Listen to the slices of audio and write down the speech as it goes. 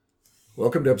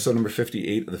Welcome to episode number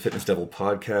 58 of the Fitness Devil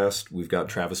podcast. We've got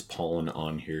Travis Pollen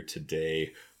on here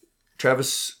today.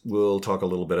 Travis will talk a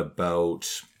little bit about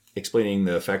explaining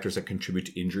the factors that contribute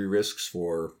to injury risks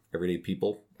for everyday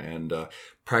people and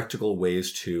practical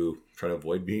ways to try to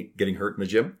avoid getting hurt in the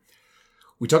gym.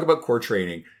 We talk about core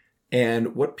training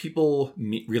and what people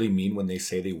really mean when they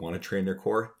say they want to train their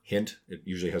core. Hint, it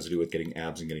usually has to do with getting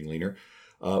abs and getting leaner.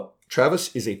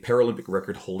 Travis is a Paralympic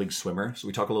record holding swimmer, so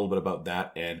we talk a little bit about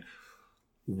that and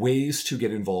ways to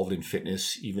get involved in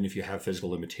fitness, even if you have physical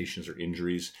limitations or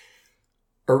injuries.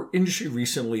 Our industry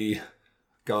recently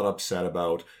got upset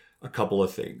about a couple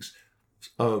of things.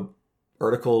 An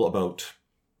article about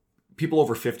people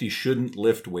over 50 shouldn't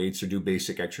lift weights or do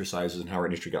basic exercises and how our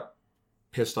industry got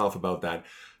pissed off about that.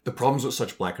 The problems with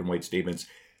such black and white statements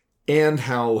and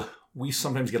how we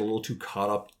sometimes get a little too caught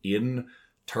up in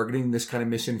targeting this kind of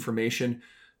misinformation.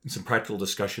 And some practical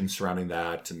discussions surrounding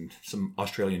that, and some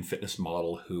Australian fitness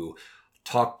model who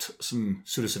talked some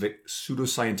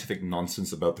pseudoscientific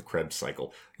nonsense about the Krebs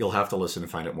cycle. You'll have to listen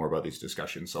and find out more about these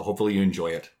discussions. So hopefully you enjoy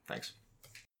it. Thanks.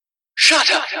 Shut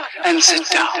up and sit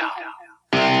down.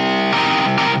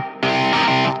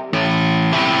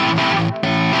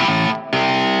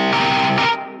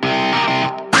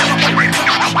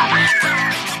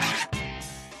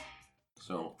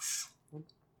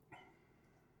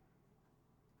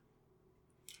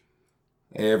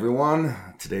 Hey everyone,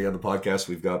 today on the podcast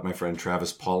we've got my friend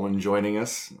Travis Pollen joining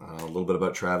us. A little bit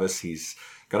about Travis. He's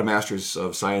got a Master's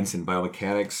of Science in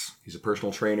Biomechanics. He's a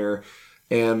personal trainer.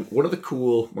 And one of the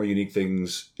cool, more unique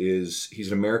things is he's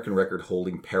an American record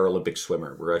holding Paralympic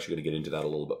swimmer. We're actually going to get into that a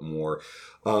little bit more.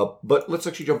 But let's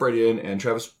actually jump right in. And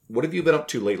Travis, what have you been up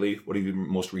to lately? What have you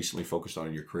most recently focused on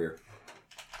in your career?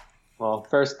 Well,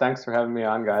 first, thanks for having me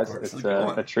on, guys. It's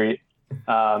a treat.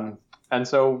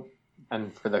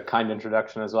 And for the kind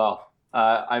introduction as well.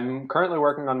 I'm currently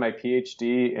working on my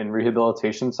PhD in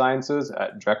rehabilitation sciences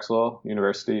at Drexel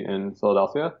University in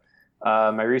Philadelphia.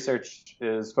 My research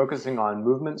is focusing on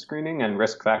movement screening and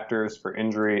risk factors for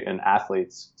injury in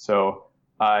athletes. So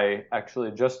I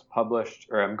actually just published,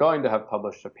 or I'm going to have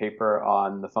published, a paper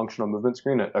on the functional movement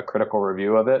screen, a critical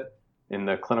review of it in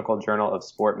the Clinical Journal of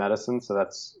Sport Medicine. So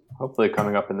that's hopefully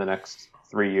coming up in the next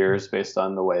 3 years based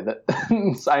on the way that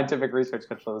scientific research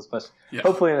controls this question. Yeah.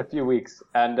 Hopefully in a few weeks.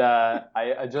 And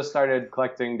I just started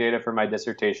collecting data for my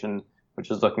dissertation, which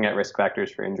is looking at risk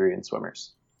factors for injury in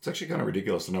swimmers. It's actually kind of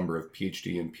ridiculous, the number of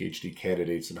PhD and PhD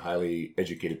candidates and highly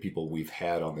educated people we've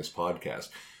had on this podcast.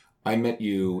 I met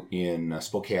you in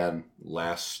Spokane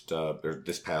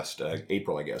this past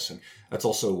April, I guess. And that's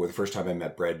also the first time I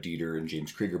met Brad Dieter and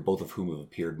James Krieger, both of whom have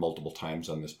appeared multiple times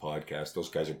on this podcast. Those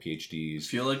guys are PhDs. I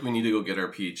feel like we need to go get our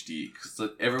PhD.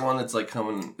 Because everyone that's like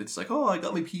coming, it's like, oh, I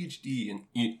got my PhD. And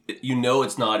you know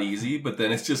it's not easy, but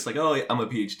then it's just like, oh, I'm a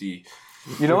PhD.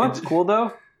 You know what's cool,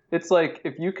 though? It's like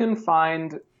if you can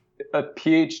find a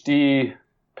PhD,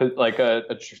 like a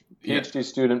PhD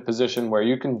student position where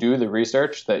you can do the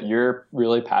research that you're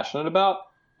really passionate about,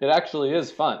 it actually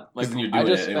is fun. Like I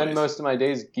just spend most of my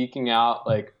days geeking out,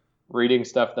 like reading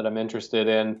stuff that I'm interested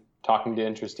in, talking to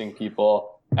interesting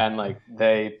people, and like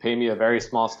they pay me a very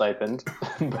small stipend.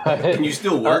 But can you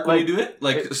still work when you do it?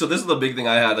 So this is the big thing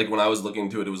I had. Like when I was looking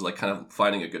into it, it was like kind of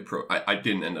finding a good I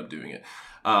didn't end up doing it.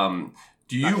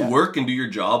 Do you work and do your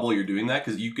job while you're doing that?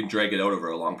 Because you can drag it out over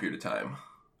a long period of time.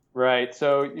 Right.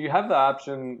 So you have the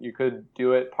option, you could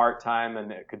do it part-time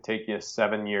and it could take you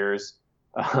 7 years,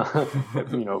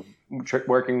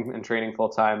 working and training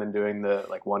full-time and doing the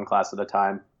one class at a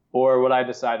time. Or what I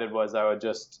decided was I would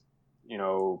just,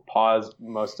 pause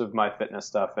most of my fitness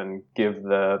stuff and give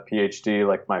the PhD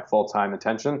my full-time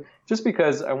attention, just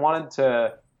because I wanted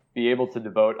to be able to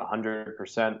devote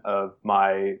 100% of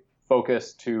my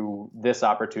focus to this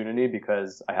opportunity,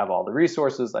 because I have all the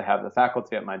resources, I have the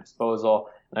faculty at my disposal,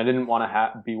 and I didn't want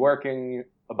to be working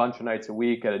a bunch of nights a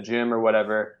week at a gym or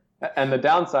whatever. And the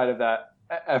downside of that,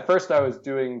 at first I was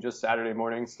doing just Saturday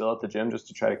mornings still at the gym just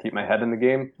to try to keep my head in the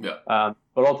game. Yeah.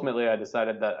 But ultimately I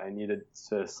decided that I needed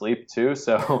to sleep too.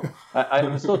 So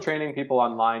I'm still training people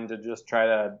online to just try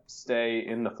to stay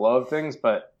in the flow of things.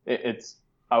 But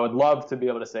I would love to be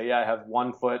able to say, yeah, I have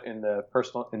 1 foot in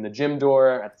the gym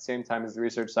door at the same time as the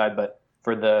research side. But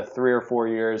for the 3 or 4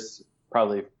 years,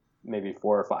 probably maybe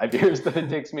 4 or 5 years that it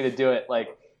takes me to do it,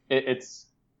 it's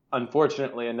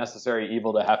unfortunately a necessary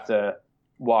evil to have to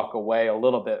walk away a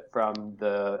little bit from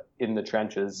the in the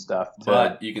trenches stuff.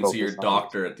 But you can see your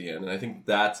doctor at the end, and I think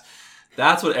that's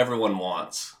what everyone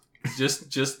wants.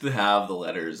 Just to have the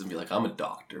letters and be like, I'm a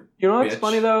doctor. You know what's bitch.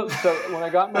 funny though? So when I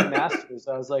got my master's,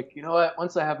 I was like, you know what?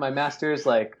 Once I have my master's,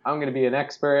 like I'm gonna be an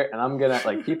expert, and I'm gonna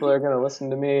like people are gonna listen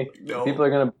to me. No. People are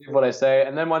gonna believe what I say.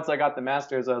 And then once I got the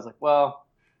master's, I was like, well,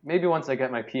 maybe once I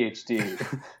get my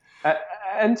PhD.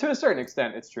 And to a certain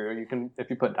extent, it's true. You can, if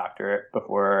you put doctorate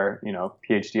before,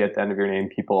 PhD at the end of your name,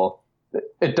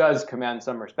 it does command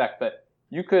some respect. But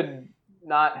you could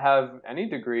not have any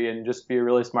degree and just be a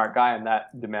really smart guy, and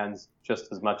that demands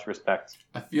just as much respect.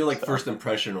 I feel like first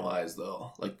impression wise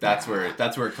though, like that's where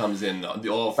it comes in.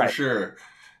 Oh, for Right. sure.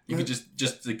 You could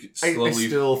just like slowly. I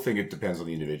still think it depends on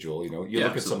the individual. You Yeah,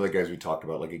 look at some of the guys we talked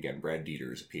about, like again, Brad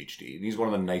Dieter is a PhD. And he's one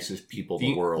of the nicest people in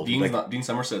the world. Dean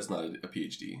Somerset's not a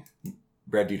PhD.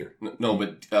 Brad Dieter. No,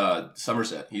 but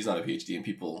Somerset, he's not a PhD, and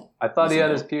people. I thought he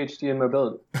had his PhD in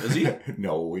mobility. Is he?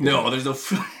 No, There's no.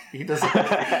 he doesn't.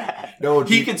 No,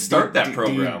 He could start that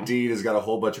program. Dean has got a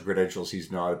whole bunch of credentials.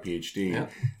 He's not a PhD. Yeah.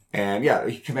 And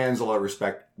he commands a lot of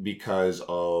respect because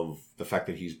of the fact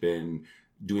that he's been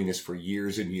doing this for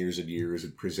years and years and years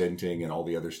and presenting and all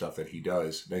the other stuff that he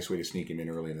does. Nice way to sneak him in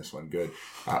early in this one. Good.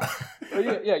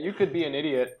 You could be an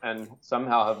idiot and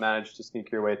somehow have managed to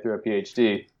sneak your way through a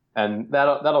PhD, and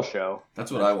that'll show.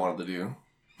 That's what I wanted to do.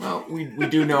 Well, we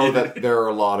do know that there are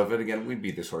a lot of it. Again, we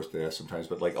beat this horse to death sometimes,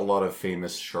 but like a lot of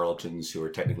famous charlatans who are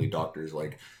technically doctors,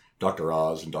 like Dr.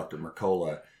 Oz and Dr.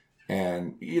 Mercola.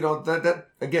 And, that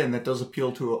again, that does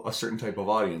appeal to a certain type of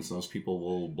audience. And those people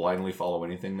will blindly follow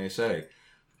anything they say.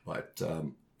 But,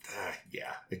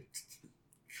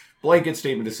 blanket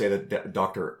statement to say that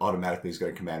doctor automatically is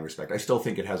going to command respect. I still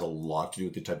think it has a lot to do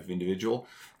with the type of individual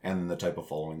and the type of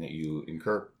following that you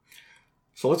incur.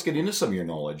 So let's get into some of your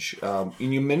knowledge. And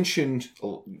you mentioned,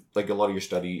 like, a lot of your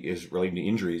study is relating to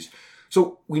injuries.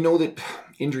 So we know that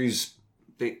injuries,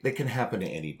 they can happen to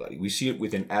anybody. We see it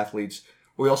within athletes.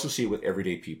 We also see it with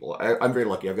everyday people. I'm very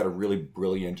lucky. I've got a really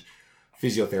brilliant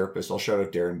physiotherapist. I'll shout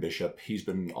out Darren Bishop. He's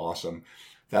been awesome.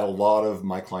 That a lot of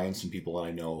my clients and people that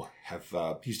I know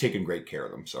he's taken great care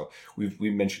of them. So we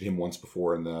mentioned him once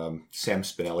before in the Sam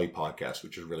Spinelli podcast,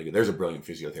 which is really good. There's a brilliant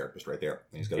physiotherapist right there.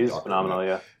 He's phenomenal,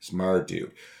 yeah. Smart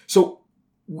dude. So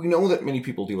we know that many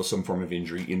people deal with some form of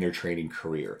injury in their training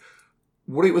career.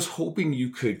 What I was hoping you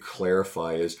could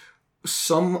clarify is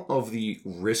some of the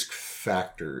risk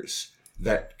factors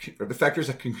the factors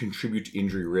that can contribute to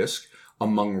injury risk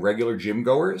among regular gym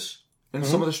goers, and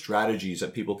some of the strategies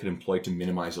that people can employ to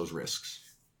minimize those risks.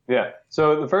 Yeah.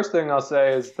 So the first thing I'll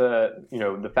say is that,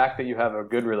 the fact that you have a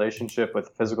good relationship with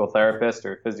a physical therapist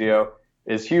or physio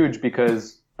is huge,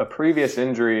 because a previous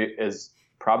injury is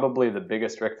probably the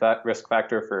biggest risk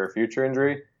factor for a future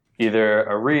injury, either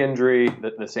a re-injury,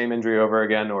 the same injury over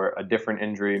again, or a different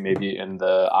injury, maybe in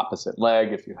the opposite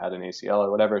leg if you had an ACL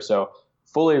or whatever. So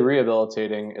fully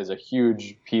rehabilitating is a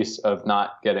huge piece of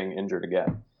not getting injured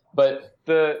again. But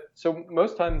so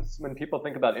most times when people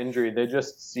think about injury, they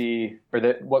just see,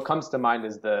 what comes to mind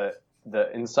is the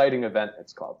inciting event,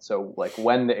 it's called. So like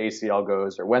when the ACL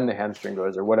goes or when the hamstring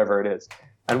goes or whatever it is.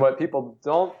 And what people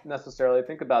don't necessarily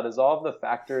think about is all of the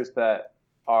factors that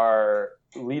are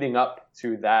leading up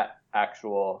to that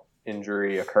actual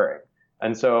injury occurring.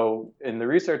 And so in the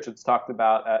research, it's talked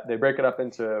about, they break it up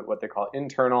into what they call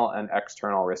internal and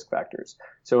external risk factors.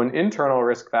 So an internal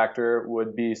risk factor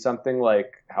would be something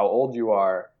like how old you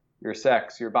are, your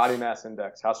sex, your body mass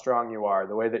index, how strong you are,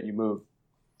 the way that you move.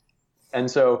 And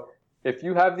so if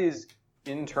you have these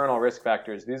internal risk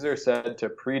factors, these are said to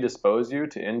predispose you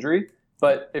to injury.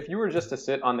 But if you were just to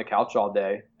sit on the couch all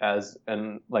day as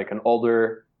an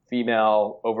older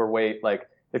female, overweight,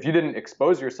 if you didn't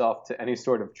expose yourself to any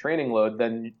sort of training load,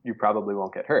 then you probably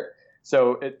won't get hurt.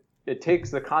 So it takes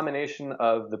the combination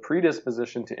of the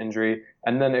predisposition to injury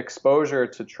and then exposure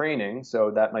to training.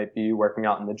 So that might be working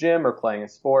out in the gym or playing a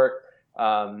sport.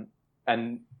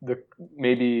 And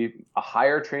maybe a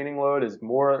higher training load is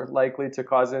more likely to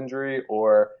cause injury,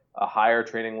 or a higher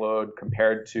training load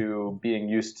compared to being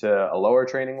used to a lower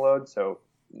training load. So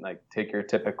take your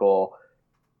typical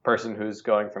person who's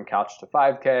going from couch to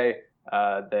 5K.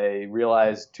 They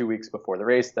realize 2 weeks before the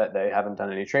race that they haven't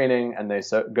done any training, and they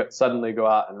suddenly go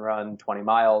out and run 20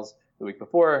 miles the week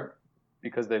before.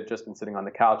 Because they've just been sitting on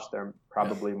the couch, they're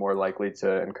probably more likely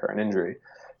to incur an injury.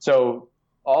 So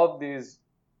all of these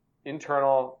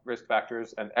internal risk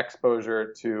factors and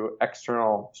exposure to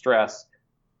external stress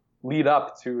lead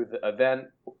up to the event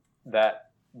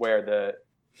where the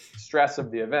stress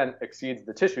of the event exceeds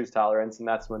the tissue's tolerance, and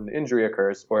that's when the injury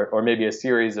occurs, or maybe a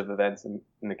series of events in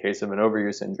the case of an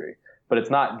overuse injury. But it's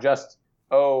not just,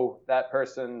 that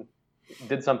person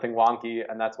did something wonky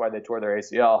and that's why they tore their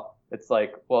ACL. It's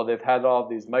like, well, they've had all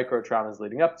these micro traumas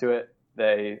leading up to it,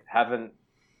 they haven't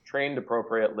trained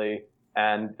appropriately,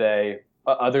 and they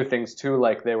other things too,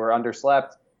 like they were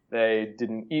underslept, they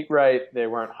didn't eat right, they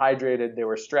weren't hydrated, they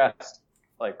were stressed.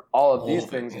 Like all of these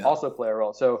things also play a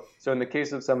role. So in the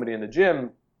case of somebody in the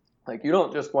gym, like you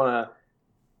don't just want to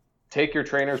take your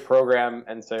trainer's program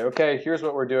and say, okay, here's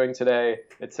what we're doing today.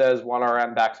 It says 1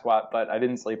 RM back squat, but I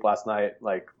didn't sleep last night.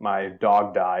 Like my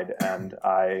dog died and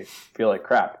I feel like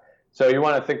crap. So you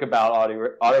want to think about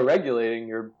auto-regulating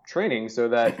your training so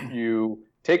that you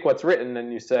take what's written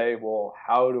and you say, well,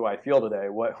 how do I feel today?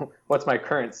 What's my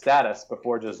current status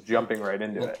before just jumping right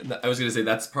into it? I was going to say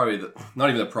that's probably not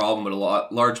even the problem,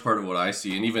 but large part of what I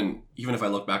see. And even if I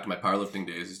look back to my powerlifting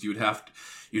days, is you'd have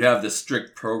this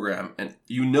strict program and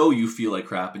you feel like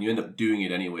crap and you end up doing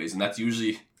it anyways. And that's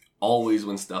usually always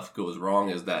when stuff goes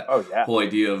wrong, is that whole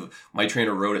idea of my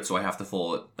trainer wrote it, so I have to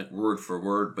follow it like word for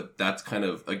word. But that's kind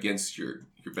of against your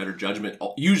better judgment,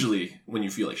 usually when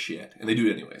you feel like shit, and they do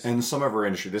it anyways. And some of our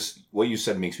industry, what you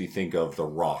said makes me think of The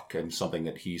Rock and something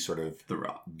that he sort of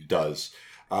does.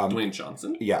 Dwayne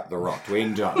Johnson? Yeah, The Rock.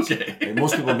 Dwayne Johnson. Okay. And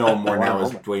most people know him more now as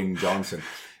Dwayne Johnson.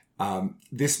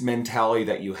 This mentality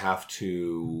that you have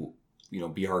to,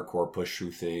 be hardcore, push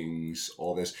through things,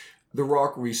 all this. The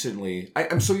Rock recently,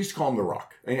 I'm so used to calling him The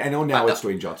Rock. I know now it's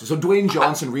Dwayne Johnson. So Dwayne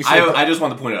Johnson recently. I just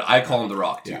want to point out, I call him The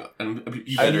Rock too. Yeah. And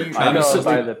you I know him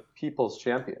by the People's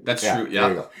Champion. That's true, yeah. There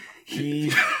you go.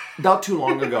 He, not too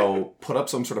long ago, put up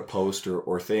some sort of post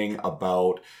or thing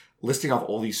about listing off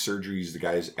all these surgeries the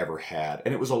guy's ever had.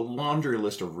 And it was a laundry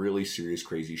list of really serious,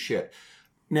 crazy shit.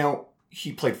 Now,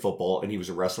 he played football and he was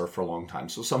a wrestler for a long time.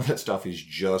 So some of that stuff is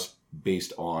just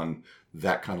based on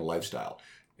that kind of lifestyle.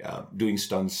 Doing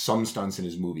some stunts in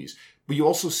his movies. But you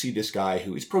also see this guy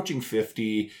who is approaching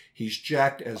 50. He's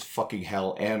jacked as fucking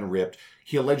hell and ripped.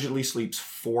 He allegedly sleeps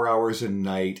 4 hours a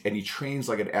night and he trains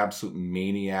like an absolute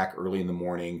maniac early in the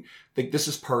morning. Like, this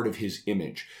is part of his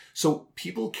image. So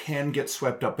people can get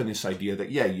swept up in this idea that,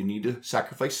 you need to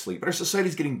sacrifice sleep. But our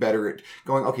society's getting better at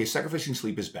going, okay, sacrificing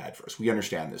sleep is bad for us. We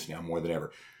understand this now more than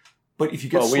ever. But if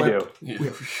you get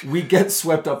we get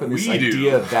swept up in this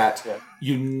idea that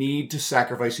you need to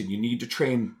sacrifice and you need to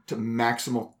train to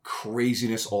maximal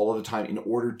craziness all of the time in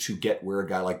order to get where a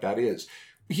guy like that is.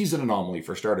 He's an anomaly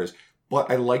for starters. But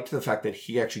I liked the fact that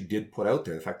he actually did put out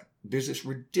there the fact that there's this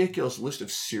ridiculous list of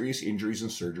serious injuries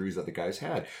and surgeries that the guy's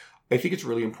had. I think it's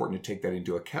really important to take that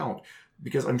into account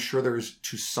because I'm sure there's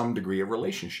to some degree a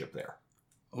relationship there.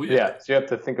 Oh, yeah. So you have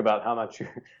to think about how much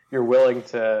you're willing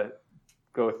to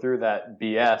go through that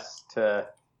BS to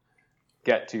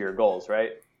get to your goals,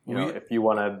 right? If you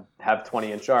want to have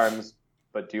 20-inch arms,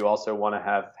 but do you also want to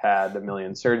have had 1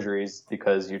 million surgeries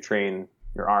because you train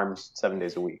your arms 7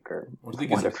 days a week or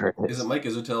whatever it is? Is it Mike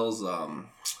Isotel's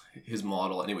his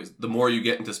model? Anyways, the more you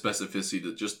get into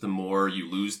specificity, just the more you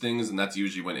lose things, and that's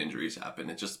usually when injuries happen.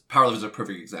 It's just powerlifters is a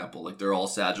perfect example. Like, they're all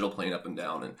sagittal playing up and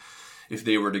down, and if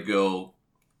they were to go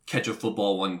catch a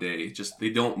football one day, just they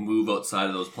don't move outside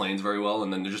of those planes very well,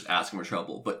 and then they're just asking for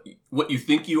trouble. But what you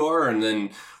think you are, and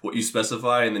then what you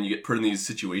specify, and then you get put in these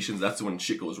situations, that's when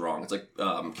shit goes wrong. It's like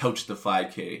couch to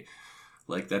 5K.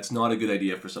 Like, that's not a good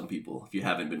idea for some people if you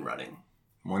haven't been running.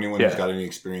 Or anyone who's got any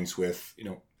experience with,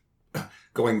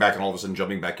 going back and all of a sudden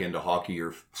jumping back into hockey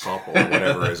or softball or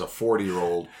whatever as a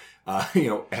 40-year-old,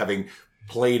 having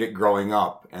played it growing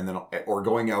up and then or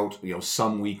going out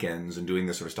some weekends and doing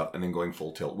this sort of stuff and then going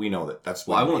full tilt. We know that's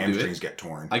when hamstrings get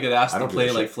torn. I get asked to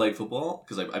play like flag football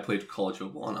because I played college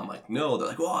football, and I'm like, no. They're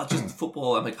like, well, it's just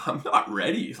football. I'm like, I'm not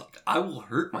ready. Like, I will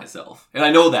hurt myself, and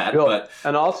I know that.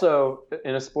 And also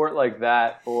in a sport like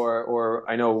that, or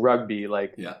I know rugby.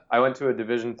 I went to a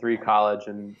Division III college,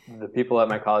 and the people at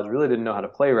my college really didn't know how to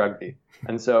play rugby,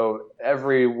 and so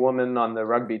every woman on the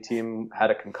rugby team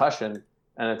had a concussion.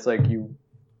 And it's like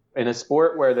in a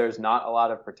sport where there's not a lot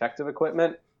of protective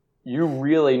equipment, you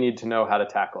really need to know how to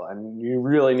tackle, and you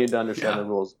really need to understand the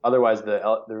rules. Otherwise,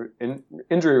 the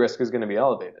injury risk is going to be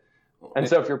elevated. And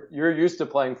so if you're used to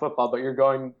playing football, but you're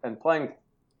going and playing,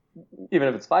 even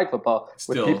if it's flag football,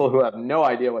 with people who have no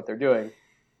idea what they're doing,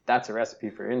 that's a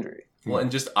recipe for injury. Well, and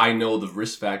just I know the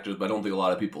risk factors, but I don't think a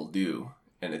lot of people do.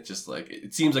 And it's just like,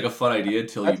 it seems like a fun idea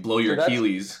until you blow your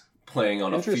Achilles playing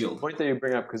on a field. Interesting point that you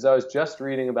bring up, because I was just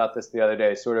reading about this the other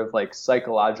day, sort of like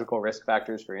psychological risk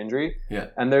factors for injury. Yeah.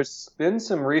 And there's been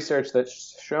some research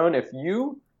that's shown if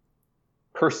you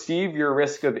perceive your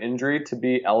risk of injury to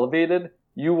be elevated,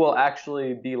 you will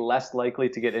actually be less likely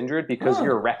to get injured because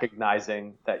you're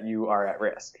recognizing that you are at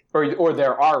risk or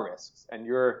there are risks and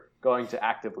you're going to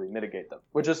actively mitigate them,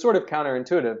 which is sort of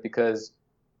counterintuitive because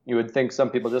you would think some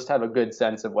people just have a good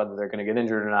sense of whether they're going to get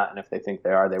injured or not. And if they think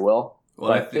they are, they will.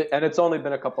 Well, and it's only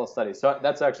been a couple of studies, so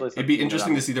that's actually it'd be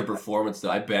interesting to see their performance. Though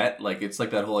I bet, like it's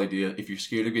like that whole idea: if you're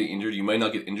scared of getting injured, you might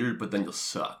not get injured, but then you'll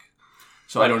suck.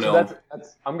 So I don't know.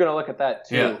 That's I'm going to look at that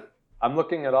too. Yeah. I'm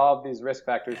looking at all of these risk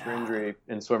factors for injury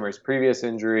in swimmers: previous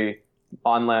injury,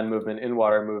 on land movement, in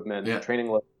water movement, training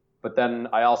load. But then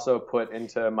I also put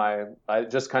into I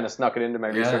just kind of snuck it into my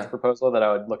research proposal that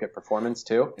I would look at performance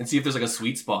too, and see if there's like a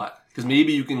sweet spot, because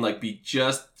maybe you can like be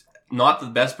just not the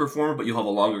best performer, but you'll have a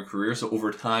longer career. So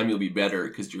over time, you'll be better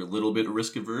because you're a little bit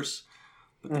risk averse.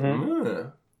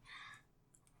 But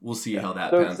we'll see how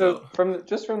that pans out. From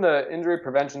the injury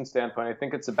prevention standpoint, I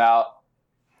think it's about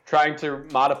trying to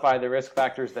modify the risk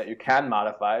factors that you can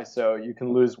modify. So you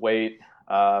can lose weight.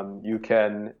 You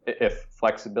can, if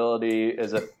flexibility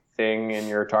is a thing in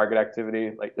your target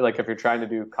activity, like if you're trying to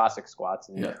do Cossack squats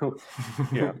and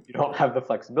you don't have the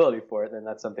flexibility for it, then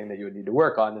that's something that you would need to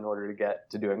work on in order to get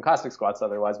to doing Cossack squats.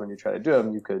 Otherwise, when you try to do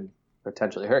them, you could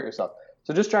potentially hurt yourself.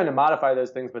 So just trying to modify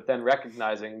those things, but then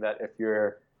recognizing that if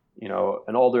you're,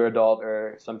 an older adult,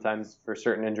 or sometimes for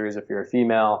certain injuries, if you're a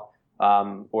female,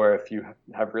 or if you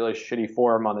have really shitty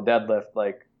form on the deadlift,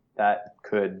 like that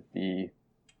could be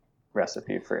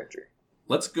recipe for injury.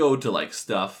 Let's go to like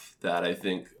stuff that I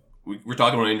think we're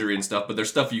talking about injury and stuff, but there's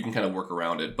stuff you can kind of work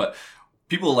around it. But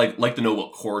people like to know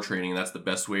about core training, and that's the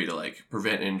best way to like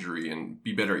prevent injury and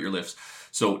be better at your lifts.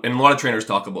 So, and a lot of trainers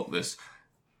talk about this.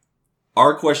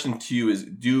 Our question to you is,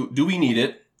 do we need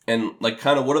it? And like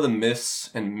kind of what are the myths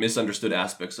and misunderstood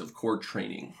aspects of core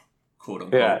training, quote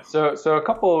unquote? Yeah. So a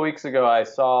couple of weeks ago, I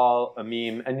saw a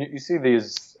meme, and you see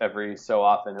these every so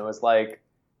often. It was like,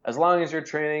 as long as you're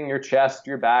training your chest,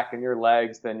 your back, and your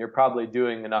legs, then you're probably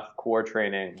doing enough core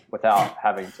training without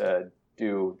having to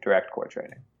do direct core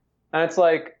training. And it's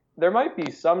like, there might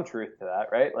be some truth to that,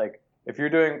 right? Like if you're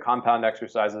doing compound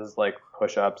exercises like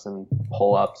push-ups and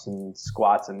pull-ups and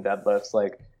squats and deadlifts,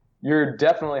 like you're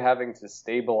definitely having to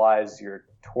stabilize your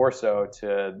torso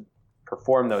to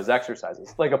perform those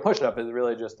exercises. Like a push-up is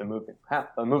really just a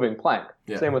moving plank.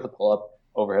 Yeah. Same with a pull-up,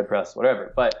 overhead press,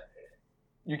 whatever. But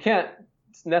you can't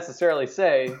necessarily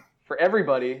say for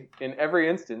everybody in every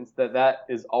instance that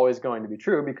is always going to be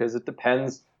true, because it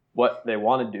depends what they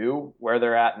want to do, where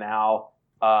they're at now,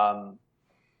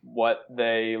 what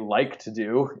they like to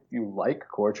do. If you like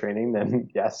core training, then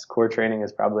yes, core training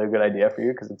is probably a good idea for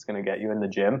you because it's going to get you in the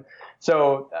gym.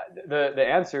 So the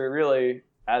answer really,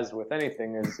 as with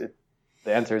anything,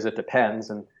 the answer is it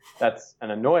depends. And that's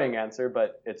an annoying answer,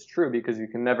 but it's true, because you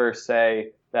can never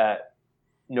say that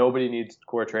nobody needs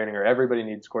core training or everybody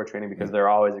needs core training, because there are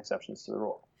always exceptions to the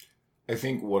rule. I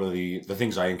think one of the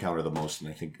things I encounter the most, and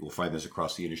I think we'll find this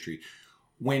across the industry,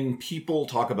 when people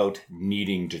talk about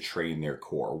needing to train their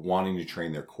core, wanting to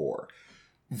train their core,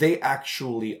 they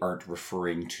actually aren't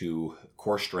referring to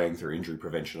core strength or injury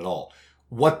prevention at all.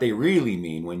 What they really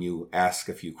mean when you ask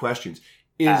a few questions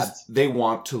is they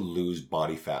want to lose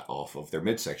body fat off of their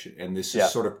midsection. And this is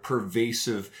sort of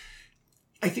pervasive.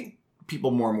 I think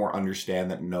people more and more understand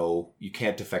that no, you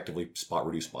can't effectively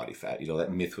reduce body fat.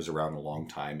 That myth was around a long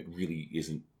time. It really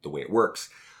isn't the way it works.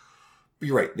 But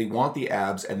you're right. They want the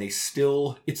abs, and it's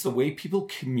the way people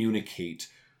communicate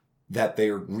that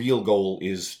their real goal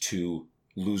is to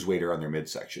lose weight around their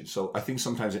midsection. So I think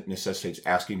sometimes it necessitates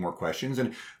asking more questions,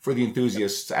 and for the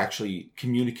enthusiasts to actually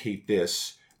communicate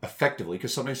this effectively,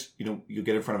 because sometimes, you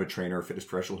get in front of a trainer or fitness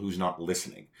professional who's not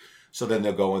listening. So then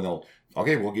they'll go and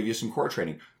okay, we'll give you some core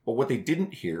training. But what they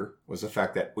didn't hear was the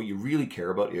fact that what you really care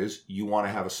about is you want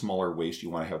to have a smaller waist, you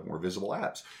want to have more visible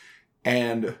abs.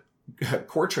 And direct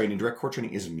core training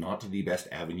is not the best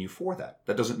avenue for that.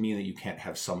 That doesn't mean that you can't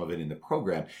have some of it in the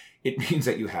program. It means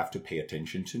that you have to pay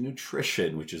attention to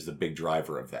nutrition, which is the big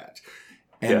driver of that.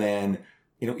 And then,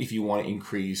 if you want to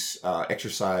increase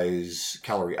exercise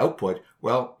calorie output,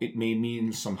 well, it may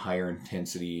mean some higher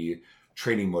intensity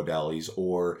training modalities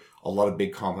or a lot of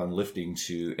big compound lifting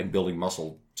and building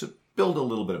muscle to build a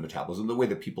little bit of metabolism. The way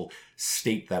that people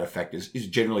state that effect is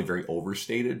generally very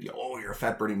overstated. You're a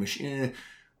fat burning machine.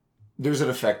 There's an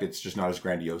effect. It's just not as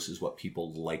grandiose as what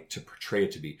people like to portray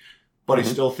it to be. But I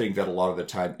still think that a lot of the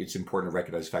time it's important to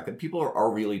recognize the fact that people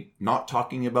are really not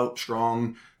talking about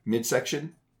strong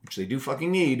midsection, which they do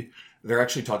fucking need. They're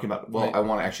actually talking about, I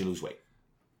want to actually lose weight.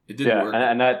 It didn't work.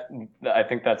 And that, I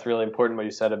think that's really important what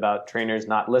you said about trainers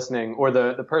not listening, or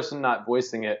the person not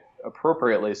voicing it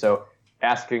appropriately. So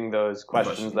asking those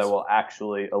questions that will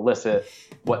actually elicit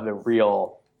what their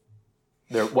real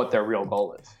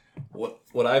goal is.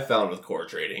 What I found with core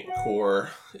training,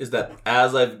 is that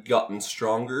as I've gotten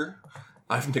stronger,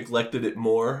 I've neglected it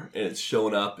more, and it's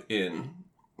shown up in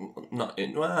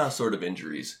sort of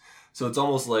injuries. So it's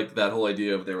almost like that whole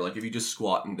idea of they were like, if you just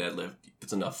squat and deadlift,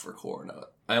 it's enough for core. Now,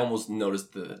 I almost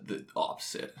noticed the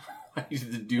opposite. I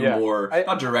needed to do more,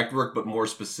 not direct work, but more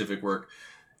specific work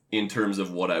in terms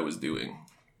of what I was doing.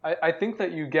 I think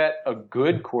that you get a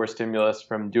good core stimulus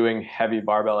from doing heavy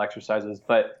barbell exercises,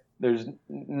 but you're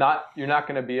not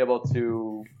going to be able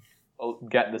to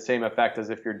get the same effect as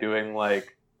if you're doing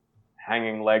like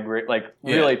hanging leg, like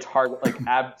really target,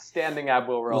 like standing ab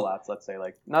wheel rollouts, let's say,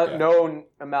 like no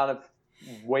amount of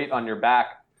weight on your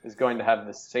back is going to have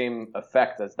the same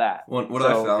effect as that. What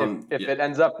I found, if it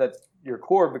ends up that your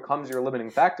core becomes your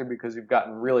limiting factor because you've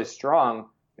gotten really strong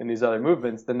in these other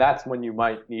movements, then that's when you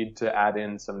might need to add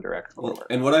in some direct core work.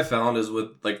 And what I found is with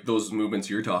like those movements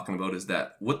you're talking about is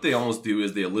that what they almost do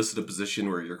is they elicit a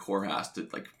position where your core has to,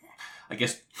 like, I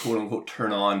guess, quote unquote,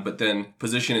 turn on, but then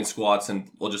position in squats, and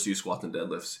we'll just use squats and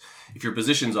deadlifts. If your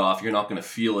position's off, you're not going to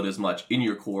feel it as much in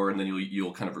your core, and then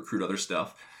you'll kind of recruit other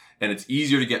stuff. And it's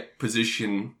easier to get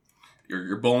position,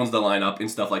 your bones to line up in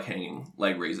stuff like hanging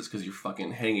leg raises, because you're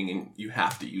fucking hanging and you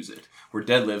have to use it. Where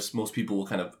deadlifts, most people will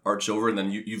kind of arch over, and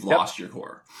then you've lost your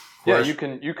core. Yeah, you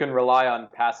can rely on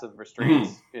passive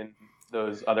restraints in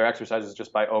those other exercises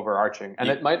just by overarching, and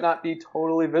it might not be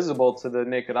totally visible to the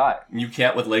naked eye. You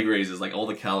can't with leg raises, like all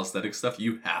the calisthenic stuff.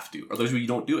 You have to, otherwise you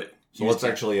don't do it. So let's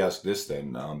actually ask this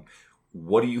then.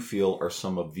 What do you feel are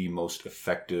some of the most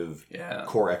effective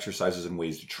core exercises and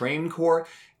ways to train core?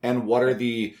 And what are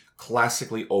the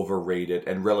classically overrated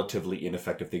and relatively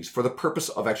ineffective things for the purpose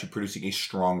of actually producing a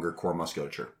stronger core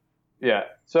musculature? Yeah.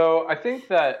 So I think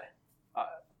that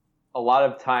a lot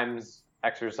of times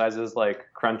exercises like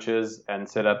crunches and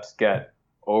sit-ups get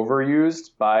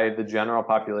overused by the general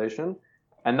population.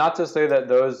 And not to say that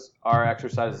those are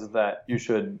exercises that you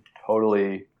should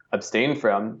totally abstain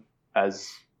from,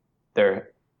 as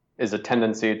there is a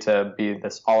tendency to be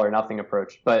this all or nothing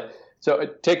approach. But so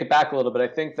take it back a little bit.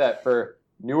 I think that for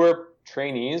newer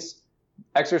trainees,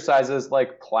 exercises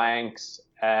like planks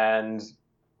and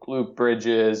glute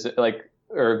bridges,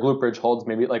 or glute bridge holds,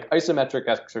 maybe like isometric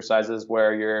exercises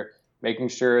where you're making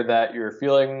sure that you're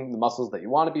feeling the muscles that you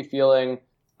want to be feeling,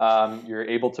 you're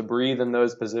able to breathe in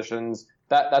those positions.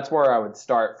 That's where I would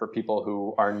start for people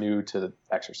who are new to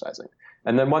exercising.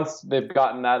 And then once they've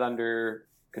gotten that under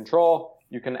control,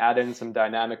 you can add in some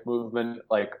dynamic movement,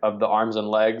 like of the arms and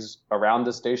legs around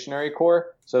the stationary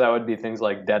core. So that would be things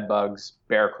like dead bugs,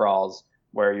 bear crawls,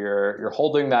 where you're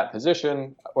holding that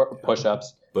position, or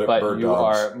push-ups, but you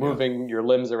are moving your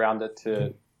limbs around it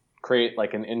to create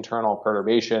like an internal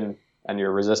perturbation, and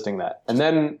you're resisting that. And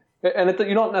then,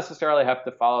 you don't necessarily have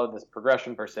to follow this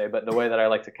progression per se, but the way that I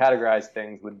like to categorize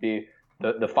things would be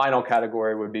the final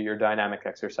category would be your dynamic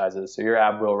exercises. So your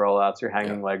ab wheel rollouts, your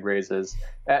hanging leg raises,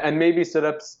 and maybe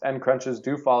sit-ups and crunches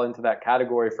do fall into that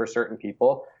category for certain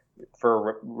people.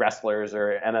 For wrestlers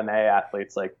or MMA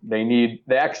athletes, like they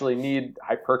actually need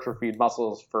hypertrophied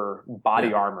muscles for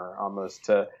body armor almost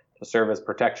to serve as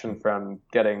protection from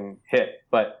getting hit,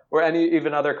 or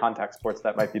even other contact sports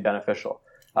that might be beneficial.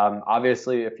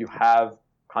 Obviously, if you have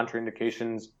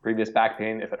contraindications, previous back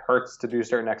pain, if it hurts to do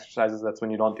certain exercises, that's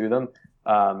when you don't do them.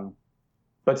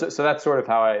 But so that's sort of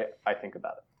how I think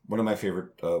about it. One of my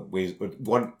favorite ways,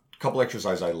 couple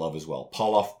exercises I love as well.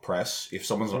 Pull-off press. If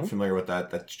someone's not familiar with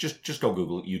that's just go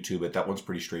Google it, YouTube it. That one's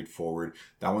pretty straightforward.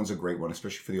 That one's a great one,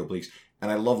 especially for the obliques.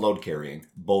 And I love load carrying,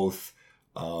 both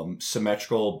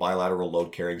symmetrical, bilateral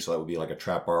load carrying. So that would be like a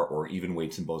trap bar or even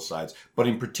weights in both sides. But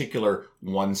in particular,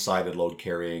 one-sided load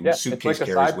carrying, suitcase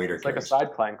carries, waiter carries. It's like a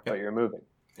side plank, but you're moving.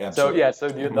 Absolutely. So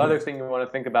the other thing you want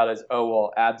to think about is,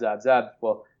 abs.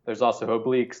 Well, there's also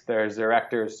obliques, there's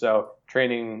erectors. So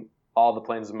training all the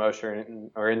planes of motion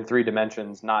in 3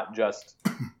 dimensions, not just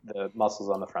the muscles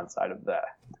on the front side of the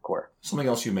core. Something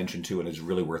else you mentioned too, and is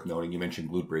really worth noting, you mentioned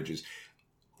glute bridges.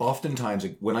 Oftentimes,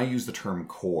 when I use the term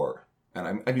core,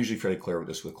 and I'm usually fairly clear with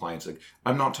this with clients, like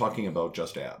I'm not talking about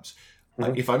just abs.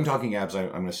 If I'm talking abs, I'm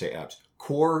going to say abs.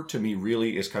 Core to me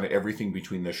really is kind of everything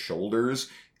between the shoulders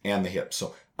and the hips.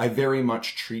 So I very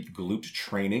much treat glute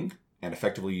training and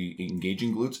effectively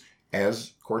engaging glutes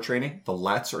as core training. The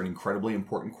lats are an incredibly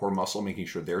important core muscle, making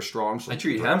sure they're strong. So I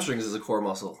treat hamstrings as a core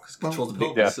muscle because it controls the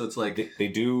pelvis. So it's like they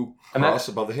do cross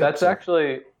above the hips.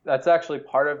 That's actually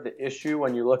part of the issue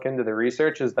when you look into the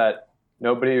research, is that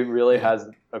nobody really has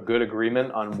a good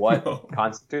agreement on what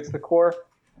constitutes the core.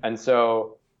 And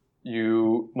so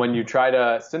when you try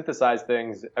to synthesize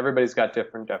things, everybody's got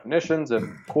different definitions of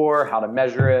core, how to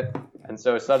measure it. And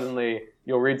so suddenly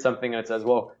you'll read something and it says,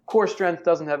 well, core strength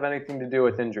doesn't have anything to do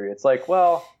with injury. It's like,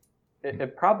 well,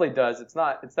 it probably does. It's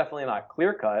definitely not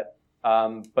clear cut.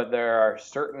 But there are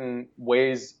certain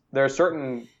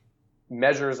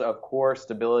measures of core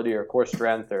stability or core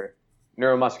strength or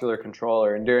neuromuscular control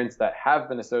or endurance that have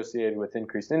been associated with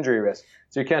increased injury risk.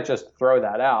 So you can't just throw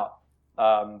that out.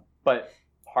 But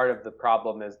part of the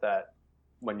problem is that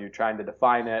when you're trying to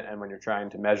define it and when you're trying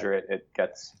to measure it, it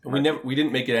gets... We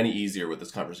didn't make it any easier with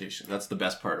this conversation. That's the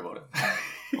best part about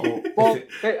it. Well,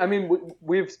 I mean,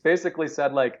 we've basically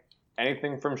said like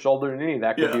anything from shoulder to knee,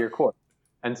 that could be your core.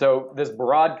 And so this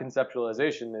broad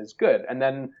conceptualization is good. And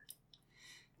then,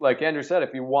 like Andrew said,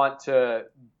 if you want to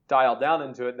dial down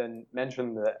into it, then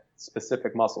mention the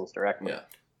specific muscles directly. Yeah.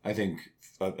 I think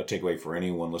a takeaway for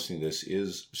anyone listening to this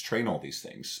is train all these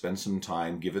things. Spend some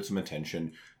time, give it some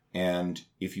attention. And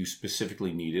if you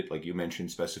specifically need it, like you mentioned,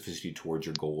 specificity towards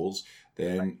your goals,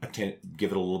 then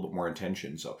give it a little bit more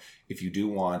attention. So if you do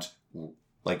want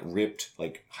like ripped,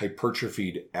 like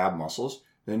hypertrophied ab muscles,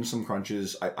 then some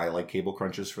crunches. I like cable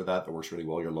crunches for that. That works really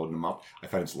well. You're loading them up. I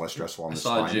find it's less stressful on the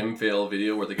spine. I saw a gym fail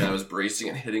video where the guy was bracing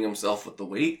and hitting himself with the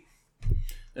weight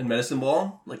and medicine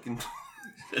ball. Like,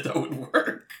 that would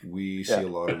work. We see a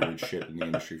lot of weird shit in the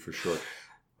industry for sure.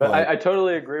 But I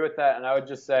totally agree with that. And I would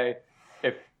just say,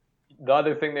 if the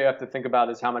other thing that you have to think about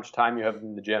is how much time you have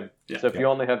in the gym. Yeah. So if you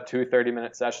only have 2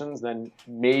 30-minute sessions, then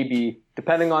maybe,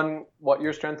 depending on what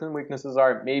your strengths and weaknesses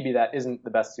are, maybe that isn't the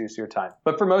best use of your time.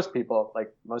 But for most people,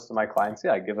 like most of my clients,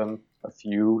 I give them a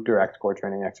few direct core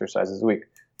training exercises a week.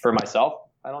 For myself,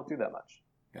 I don't do that much.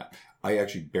 Yeah, I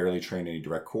actually barely train any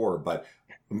direct core, but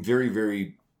I'm very,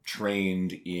 very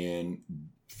trained in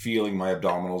feeling my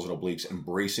abdominals and obliques and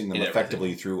bracing them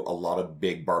effectively through a lot of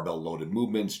big barbell loaded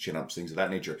movements, chin-ups, things of that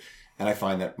nature. And I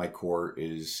find that my core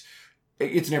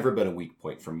it's never been a weak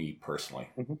point for me personally.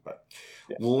 Mm-hmm. But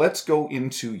let's go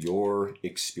into your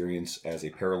experience as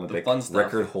a Paralympic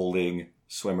record-holding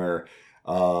swimmer.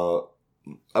 I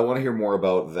want to hear more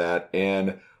about that.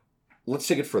 And let's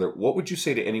take it further. What would you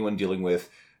say to anyone dealing with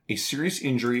a serious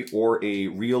injury or a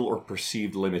real or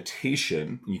perceived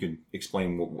limitation? You can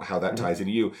explain how that ties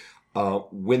into you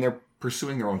when they're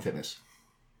pursuing their own fitness.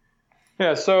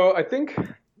 Yeah, so I think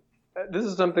this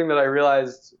is something that I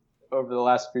realized over the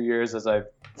last few years as I've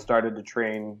started to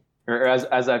train, or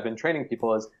as I've been training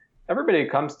people, is everybody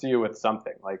comes to you with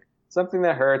something, like something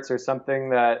that hurts or something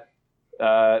that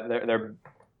they're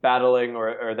battling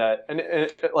or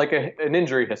that, like an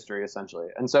injury history, essentially.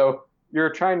 And so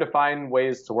you're trying to find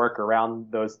ways to work around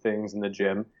those things in the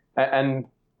gym. And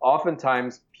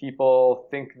oftentimes people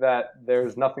think that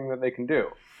there's nothing that they can do.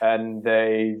 And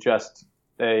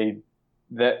that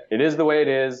it is the way it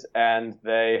is, and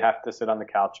they have to sit on the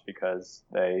couch because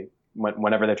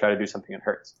whenever they try to do something, it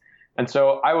hurts. And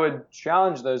so I would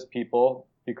challenge those people,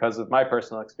 because of my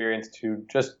personal experience, to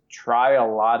just try a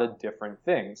lot of different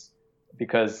things.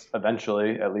 Because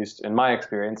eventually, at least in my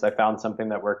experience, I found something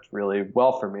that worked really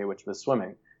well for me, which was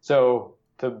swimming. So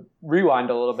to rewind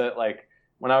a little bit, like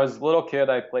when I was a little kid,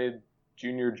 I played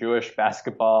junior Jewish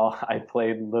basketball. I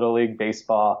played Little League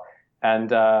baseball.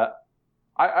 And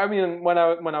I mean, when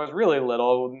I was really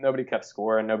little, nobody kept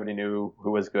score and nobody knew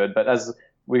who was good. But as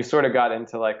we sort of got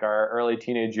into like our early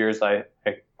teenage years, I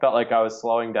felt like I was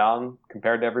slowing down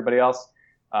compared to everybody else.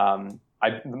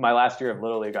 My last year of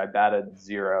Little League, I batted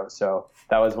 0. So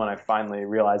that was when I finally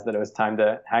realized that it was time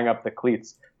to hang up the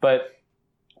cleats. But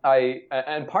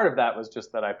and part of that was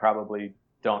just that I probably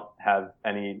don't have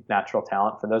any natural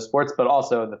talent for those sports, but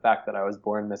also the fact that I was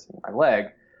born missing my leg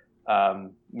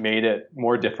made it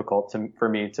more difficult for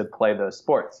me to play those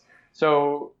sports.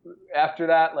 So after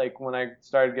that, like when I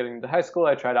started getting into high school,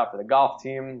 I tried out for the golf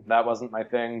team. That wasn't my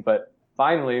thing, but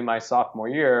finally, my sophomore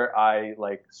year, I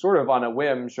like sort of on a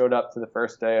whim showed up to the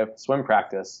first day of swim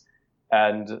practice.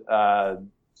 And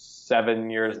 7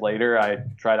 years later, I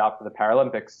tried out for the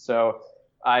Paralympics. So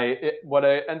what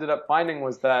I ended up finding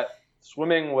was that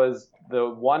swimming was the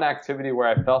one activity where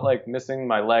I felt like missing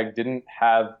my leg didn't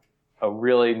have a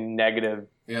really negative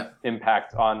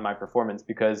impact on my performance.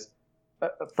 Because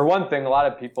for one thing, a lot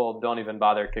of people don't even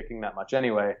bother kicking that much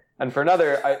anyway. And for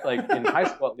another, in high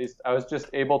school at least, I was just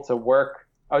able to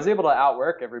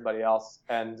outwork everybody else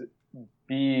and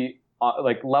be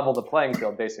level the playing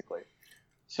field basically.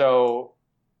 So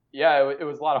yeah, it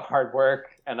was a lot of hard work,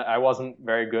 and I wasn't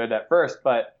very good at first,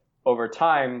 but over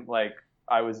time, like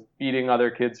I was beating other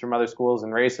kids from other schools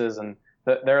in races, and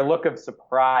their look of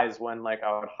surprise when like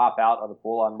I would hop out of the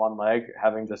pool on one leg,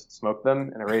 having just smoked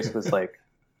them in a race, was like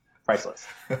priceless.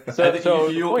 So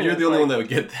you're the only one that would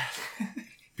get that.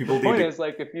 The point is,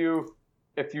 like, if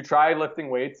you try lifting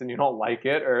weights and you don't like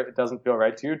it or it doesn't feel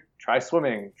right to you, try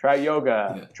swimming, try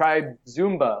yoga, try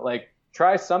Zumba, like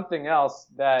try something else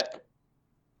that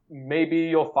maybe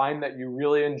you'll find that you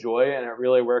really enjoy and it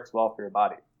really works well for your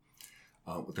body.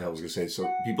 what the hell was I going to say? So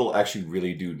people actually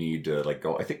really do need to like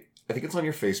go. I think it's on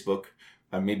your Facebook,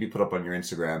 maybe put up on your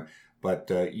Instagram, but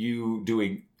you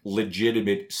doing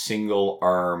legitimate single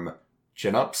arm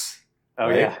chin ups. Oh,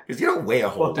 right? yeah. Because you don't weigh a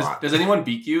whole lot. Does anyone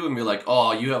beat you and be like,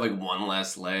 oh, you have like one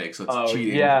less leg, so it's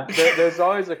cheating? Yeah, there's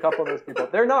always a couple of those people.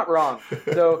 They're not wrong.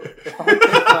 So if I take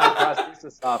my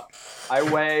prosthesis off, I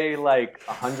weigh like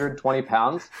 120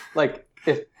 pounds. Like,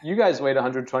 if you guys weighed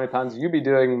 120 pounds, you'd be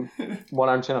doing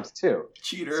one-arm chin-ups too.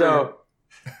 Cheater. So,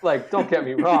 like, don't get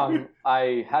me wrong.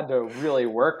 I had to really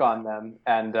work on them,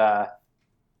 and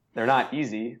they're not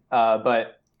easy,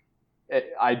 but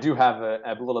I do have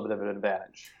a little bit of an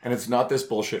advantage. And it's not this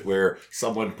bullshit where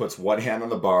someone puts one hand on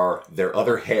the bar, their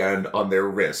other hand on their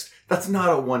wrist. That's not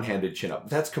a one-handed chin-up.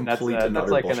 That's complete and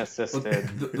utter That's like bullshit. an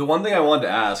assisted. The one thing I wanted to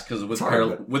ask, because with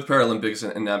Paralympics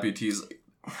and amputees,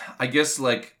 I guess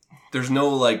like there's no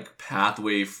like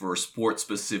pathway for sport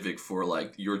specific for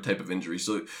like your type of injury.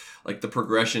 So like the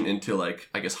progression into like,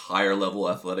 I guess, higher level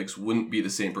athletics wouldn't be the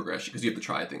same progression because you have to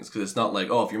try things. Because it's not like,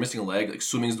 oh, if you're missing a leg, like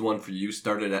swimming's the one for you.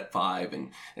 Start it at 5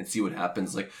 and see what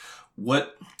happens. Like what's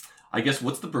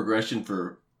the progression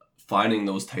for finding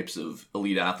those types of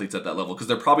elite athletes at that level? Because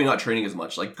they're probably not training as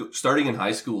much. Like starting in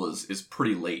high school is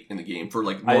pretty late in the game for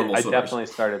like normal I swimmers. definitely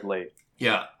started late.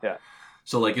 Yeah.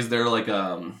 So like, is there like,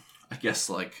 I guess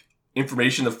like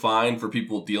information to find for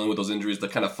people dealing with those injuries to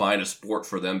kind of find a sport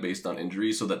for them based on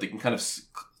injuries so that they can kind of,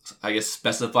 I guess,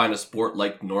 specify in a sport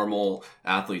like normal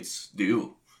athletes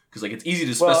do? Because like it's easy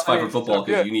to specify for football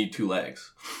because you need 2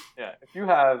 legs. Yeah, if you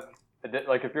have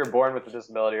if you're born with a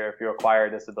disability or if you acquire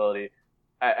a disability,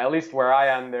 at least where I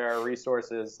am, there are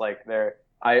resources like there.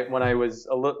 When I was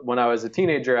a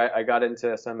teenager, I got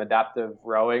into some adaptive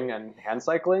rowing and hand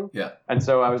cycling. Yeah, and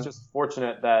so I was just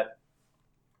fortunate that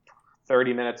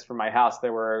 30 minutes from my house,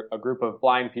 there were a group of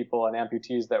blind people and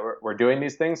amputees that were doing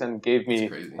these things and gave me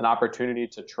an opportunity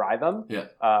to try them. Yeah.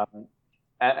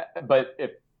 But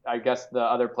I guess the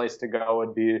other place to go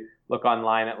would be look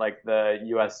online at like the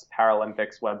U.S.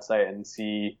 Paralympics website and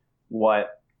see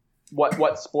what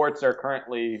sports are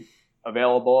currently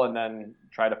available, and then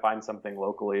try to find something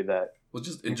locally that. Well,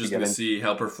 just interesting to see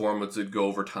how performance would go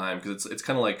over time, because it's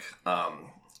kind of like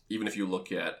even if you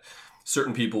look at.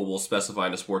 Certain people will specify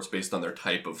into sports based on their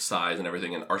type of size and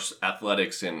everything, and our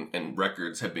athletics and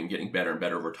records have been getting better and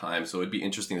better over time. So it'd be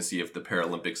interesting to see if the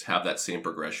Paralympics have that same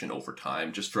progression over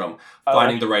time, just from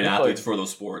finding the right athletes for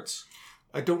those sports.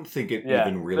 I don't think it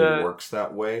even really works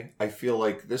that way. I feel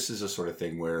like this is a sort of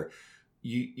thing where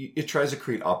it tries to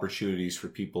create opportunities for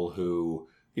people who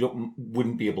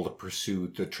wouldn't be able to pursue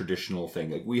the traditional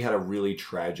thing. Like we had a really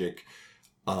tragic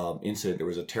incident. There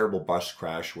was a terrible bus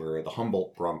crash where the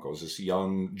Humboldt Broncos, this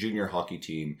young junior hockey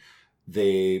team,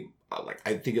 they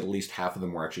I think at least half of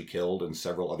them were actually killed, and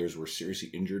several others were seriously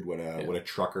injured when a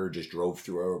trucker just drove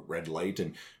through a red light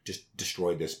and just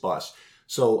destroyed this bus.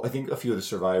 So I think a few of the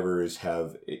survivors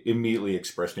have immediately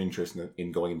expressed interest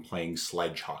in going and playing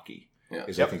sledge hockey.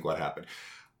 I think what happened.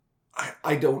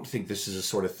 I don't think this is a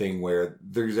sort of thing where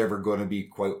there's ever going to be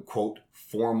quote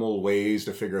formal ways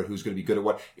to figure out who's going to be good at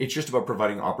what. It's just about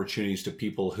providing opportunities to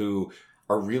people who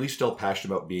are really still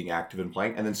passionate about being active and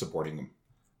playing, and then supporting them.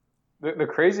 The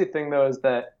crazy thing though is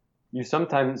that you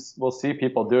sometimes will see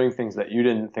people doing things that you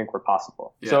didn't think were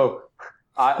possible. Yeah. So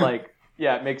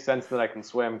it makes sense that I can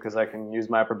swim because I can use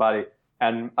my upper body.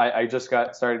 And I just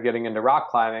started getting into rock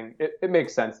climbing. It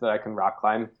makes sense that I can rock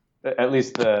climb, at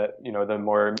least the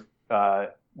more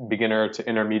beginner to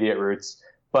intermediate routes.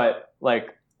 But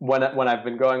like when I've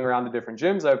been going around the different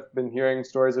gyms, I've been hearing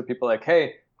stories of people like,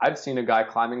 hey, I've seen a guy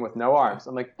climbing with no arms.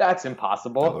 I'm like, that's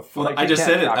impossible. Well, I just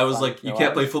said it. I was like, you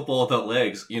can't play football without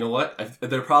legs. You know what?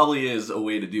 There probably is a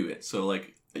way to do it. So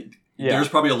like, there's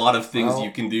probably a lot of things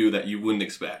you can do that you wouldn't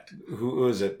expect. Who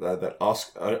was it that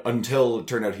Oscar, until it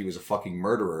turned out he was a fucking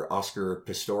murderer, Oscar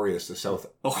Pistorius, the South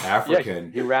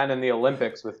African. Yeah, he ran in the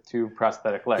Olympics with 2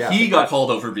 prosthetic legs. Yeah, he got called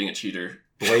out for being a cheater.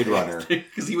 Blade Runner.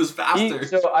 Because he was faster.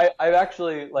 So I've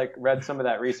actually read some of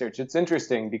that research. It's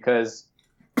interesting because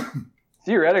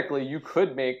theoretically you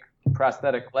could make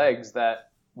prosthetic legs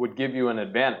that would give you an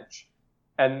advantage.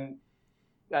 And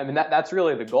I mean, that's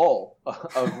really the goal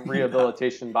of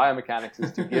rehabilitation biomechanics,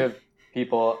 is to give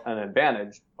people an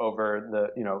advantage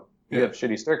over you have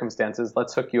shitty circumstances.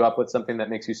 Let's hook you up with something that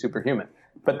makes you superhuman.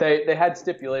 But they had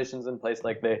stipulations in place,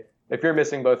 like if you're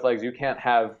missing both legs, you can't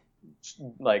have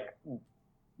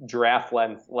giraffe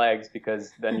length legs,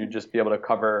 because then you'd just be able to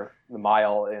cover the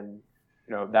mile in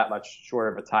that much shorter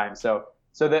of a time. So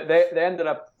they ended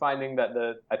up finding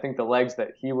that I think the legs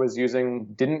that he was using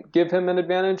didn't give him an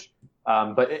advantage.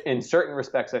 But in certain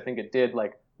respects, I think it did.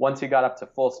 Like once he got up to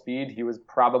full speed, he was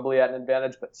probably at an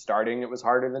advantage, but starting it was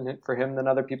harder for him than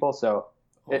other people. So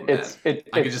I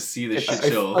could just see this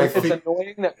shit show. It's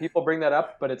annoying that people bring that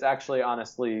up, but it's actually,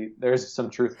 honestly, there's some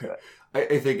truth to it.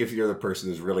 I think if you're the person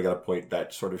who's really got to point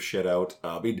that sort of shit out,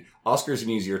 I mean, Oscar's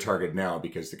an easier target now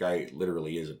because the guy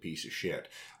literally is a piece of shit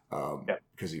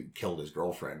because he killed his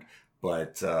girlfriend.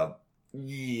 But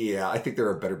yeah, I think there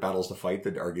are better battles to fight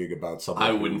than arguing about something.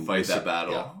 I wouldn't fight that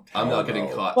battle. Yeah, I'm not getting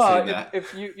caught saying that.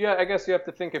 If you, I guess you have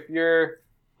to think if you're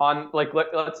on, like,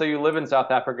 let's say you live in South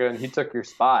Africa and he took your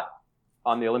spot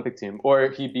on the Olympic team, or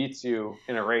he beats you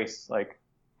in a race, like,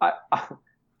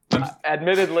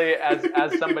 admittedly,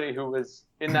 as somebody who was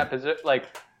in that position, like,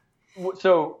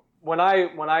 so when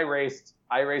I raced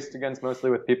against mostly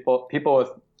with people with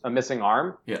a missing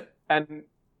arm. Yeah. And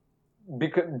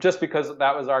because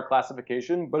that was our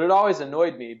classification, but it always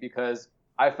annoyed me because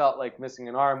I felt like missing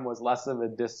an arm was less of a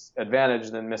disadvantage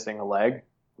than missing a leg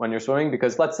when you're swimming,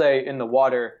 because let's say in the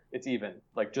water, it's even,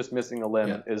 like just missing a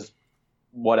limb is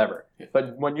whatever. Yeah.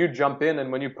 But when you jump in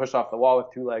and when you push off the wall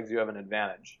with 2 legs, you have an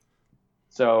advantage.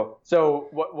 So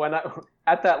when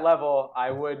at that level, I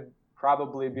would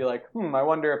probably be like, I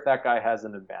wonder if that guy has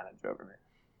an advantage over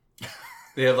me.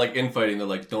 They have like infighting. They're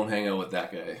like, don't hang out with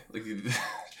that guy. Like,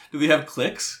 do they have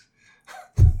cliques?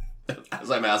 As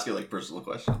I'm asking like personal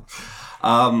questions.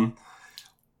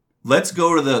 Let's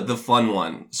go to the fun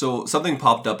one. So something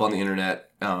popped up on the internet.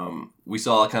 We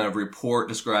saw a kind of report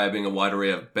describing a wide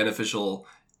array of beneficial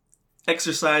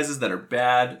exercises that are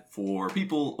bad for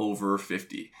people over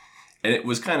 50. And it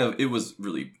was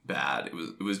really bad.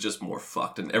 It was just more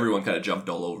fucked, and everyone kind of jumped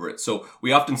all over it. So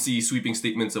we often see sweeping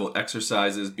statements about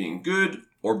exercises being good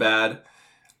or bad.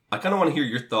 I kind of want to hear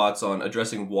your thoughts on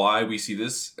addressing why we see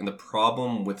this and the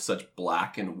problem with such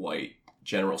black and white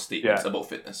general statements about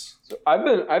fitness. So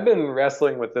I've been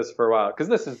wrestling with this for a while, because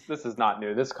this is not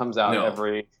new. This comes out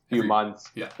every few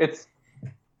months. Yeah.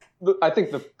 I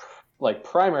think the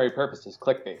primary purpose is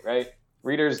clickbait, right?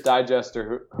 Reader's Digest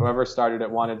or whoever started it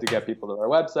wanted to get people to their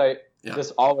website. Yeah. This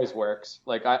always works.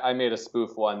 Like I made a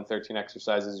spoof one, 13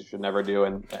 exercises you should never do.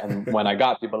 And when I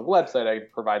got people to the website, I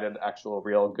provided actual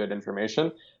real good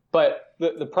information. But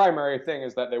the primary thing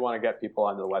is that they want to get people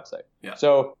onto the website. Yeah.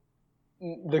 So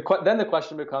then the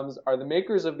question becomes, are the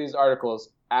makers of these articles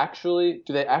do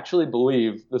they actually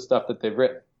believe the stuff that they've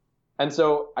written? And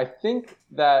so I think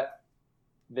that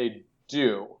they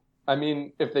do. I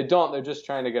mean, if they don't, they're just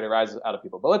trying to get a rise out of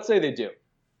people. But let's say they do.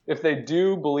 If they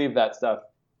do believe that stuff,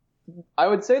 I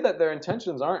would say that their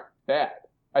intentions aren't bad.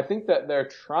 I think that they're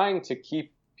trying to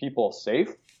keep people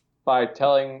safe by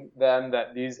telling them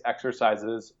that these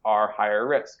exercises are higher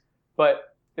risk.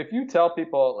 But if you tell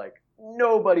people, like,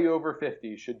 nobody over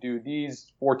 50 should do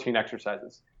these 14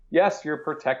 exercises, yes, you're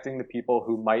protecting the people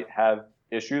who might have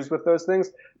issues with those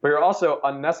things, but you're also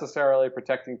unnecessarily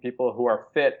protecting people who are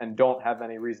fit and don't have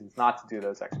any reasons not to do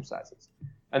those exercises.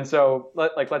 And so,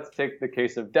 let's take the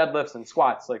case of deadlifts and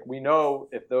squats. Like, we know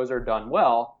if those are done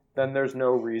well, then there's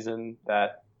no reason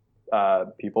that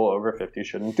people over 50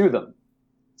 shouldn't do them.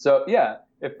 So yeah,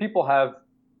 if people have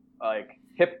like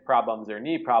hip problems or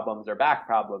knee problems or back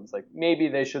problems, like maybe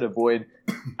they should avoid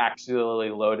actually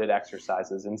loaded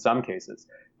exercises in some cases.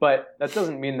 But that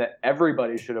doesn't mean that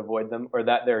everybody should avoid them or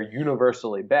that they're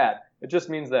universally bad. It just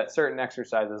means that certain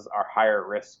exercises are higher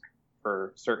risk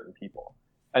for certain people.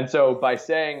 And so by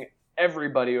saying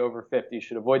everybody over 50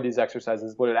 should avoid these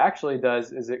exercises, what it actually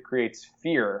does is it creates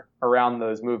fear around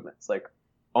those movements. Like,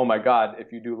 oh my God,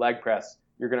 if you do leg press,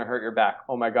 you're going to hurt your back.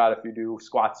 Oh my God, if you do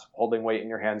squats holding weight in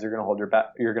your hands, you're going to hold your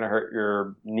back, you're going to hurt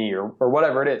your knee or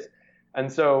whatever it is.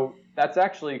 And so that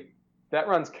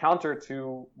runs counter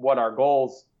to what our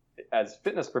goals as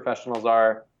fitness professionals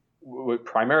are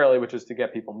primarily, which is to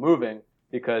get people moving,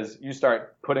 because you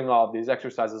start putting all of these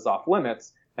exercises off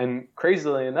limits. And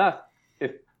crazily enough,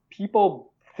 if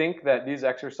people think that these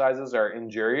exercises are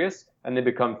injurious and they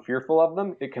become fearful of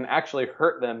them, it can actually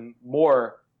hurt them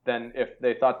more than if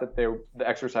they thought that the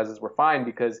exercises were fine,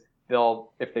 because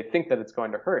if they think that it's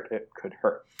going to hurt, it could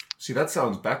hurt. See, that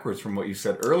sounds backwards from what you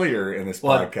said earlier in this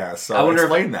podcast. So I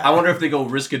wonder if they go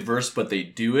risk adverse, but they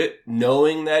do it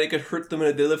knowing that it could hurt them in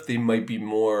a deadlift.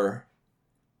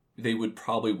 They would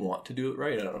probably want to do it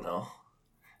right. I don't know.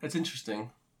 That's interesting.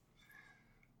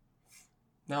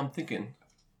 Now I'm thinking,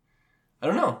 I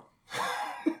don't know.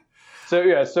 So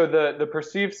the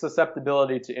perceived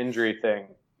susceptibility to injury thing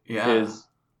is,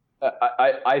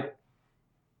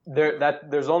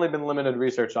 there's only been limited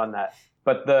research on that.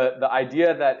 But the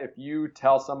idea that if you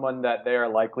tell someone that they are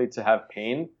likely to have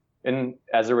pain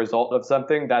as a result of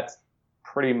something, that's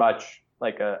pretty much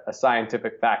like a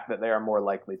scientific fact that they are more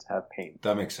likely to have pain.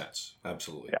 That makes sense.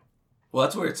 Absolutely. Yeah. Well,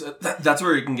 that's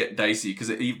where it can get dicey,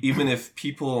 because even if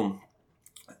people,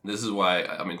 this is why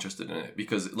I'm interested in it,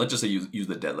 because let's just say use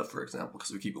the deadlift for example,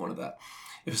 because we keep going to that.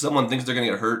 If someone thinks they're going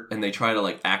to get hurt and they try to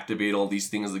like activate all these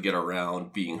things to get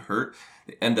around being hurt,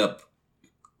 they end up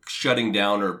shutting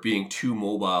down or being too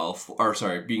mobile,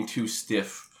 being too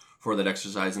stiff for that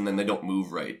exercise, and then they don't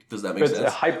move right. Does that make sense?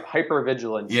 It's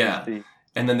hypervigilance. Yeah.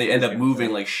 And then they end up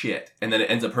moving like shit, and then it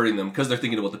ends up hurting them because they're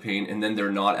thinking about the pain, and then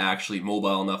they're not actually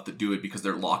mobile enough to do it because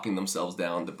they're locking themselves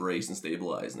down to brace and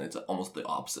stabilize, and it's almost the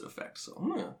opposite effect. So I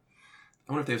wonder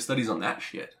if they have studies on that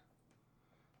shit.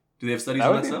 Do they have studies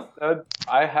on that stuff?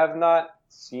 I have not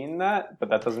seen that, but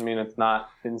that doesn't mean it's not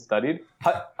been studied.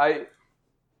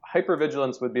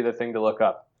 Hypervigilance would be the thing to look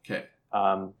up. Okay.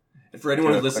 And for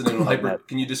anyone who's listening,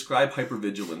 can you describe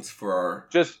hypervigilance for our...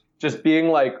 Just being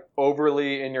like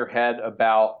overly in your head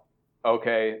about,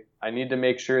 okay, I need to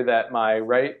make sure that my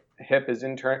right hip is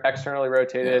externally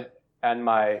rotated and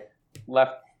my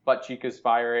left butt cheek is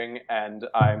firing and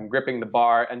I'm gripping the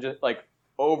bar, and just like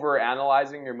over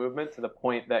analyzing your movement to the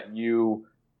point that you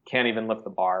can't even lift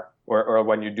the bar, or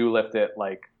when you do lift it,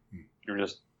 like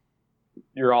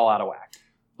you're all out of whack.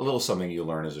 A little something you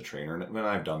learn as a trainer, and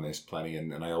I've done this plenty,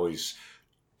 and I always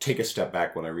take a step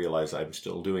back when I realize I'm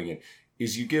still doing it,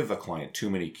 is you give a client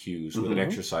too many cues with an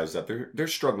exercise that they're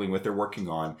struggling with, they're working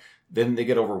on, then they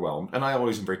get overwhelmed. And I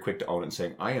always am very quick to own it and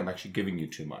saying, I am actually giving you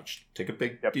too much. Take a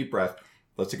big, deep breath.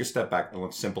 Let's take a step back and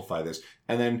let's simplify this.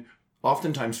 And then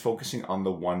oftentimes focusing on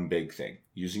the one big thing.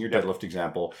 Using your deadlift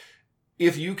example,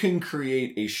 if you can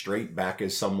create a straight back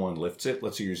as someone lifts it,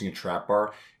 let's say you're using a trap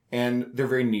bar, and they're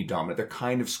very knee dominant, they're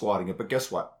kind of squatting it, but guess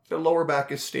what? Their lower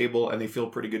back is stable and they feel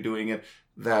pretty good doing it.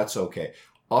 That's okay.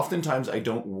 Oftentimes, I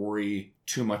don't worry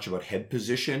too much about head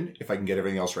position if I can get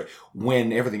everything else right.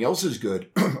 When everything else is good,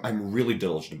 I'm really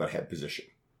diligent about head position.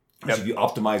 So if you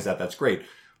optimize that, that's great.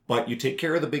 But you take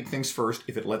care of the big things first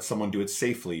if it lets someone do it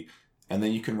safely, and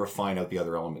then you can refine out the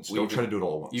other elements. Don't try to do it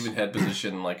all at once. Even head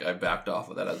position, like I backed off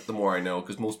of that the more I know,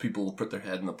 because most people will put their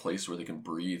head in the place where they can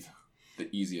breathe the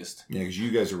easiest. Yeah, because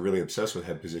you guys are really obsessed with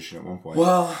head position at one point.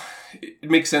 Well, it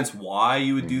makes sense why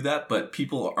you would do that, but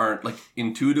people aren't, like,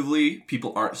 intuitively,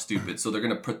 people aren't stupid, so they're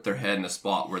going to put their head in a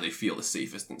spot where they feel the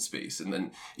safest in space. And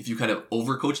then if you kind of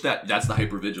overcoach that, that's the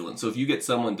hypervigilance. So if you get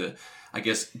someone to, I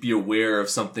guess, be aware of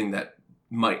something that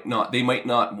they might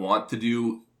not want to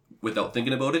do without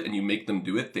thinking about it, and you make them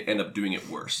do it, they end up doing it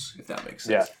worse, if that makes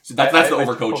sense. Yeah. So that's the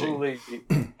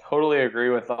overcoaching. Totally agree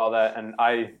with all that, and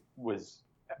I was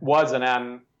and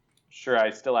am sure I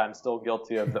still am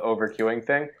guilty of the overcueing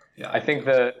thing. Yeah, I think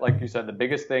that, like you said, the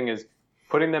biggest thing is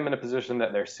putting them in a position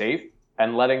that they're safe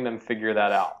and letting them figure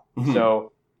that out. Mm-hmm.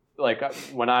 So like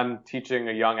when I'm teaching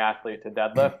a young athlete to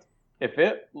deadlift, if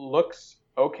it looks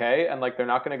okay and like they're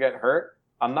not going to get hurt,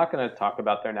 I'm not going to talk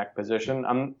about their neck position.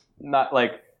 I'm not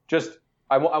like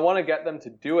I want to get them to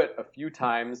do it a few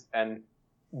times, and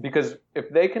because if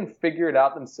they can figure it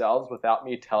out themselves without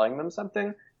me telling them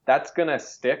something, that's going to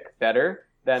stick better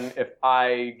than if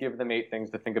I give them 8 things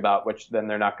to think about, which then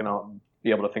they're not going to be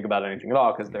able to think about anything at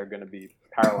all because they're going to be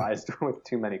paralyzed with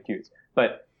too many cues.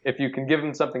 But if you can give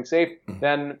them something safe,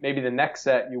 then maybe the next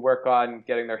set you work on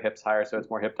getting their hips higher so it's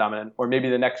more hip dominant, or maybe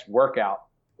the next workout,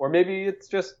 or maybe it's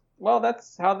just, well,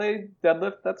 that's how they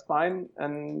deadlift, that's fine,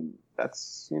 and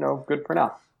that's, good for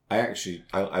now. I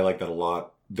like that a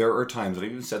lot. There are times, I've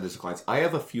even said this to clients, I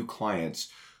have a few clients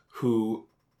who,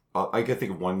 I can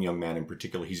think of one young man in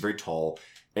particular. He's very tall,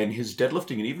 and his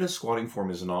deadlifting and even his squatting form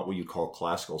is not what you call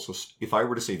classical. So if I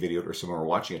were to say video or someone were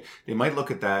watching it, they might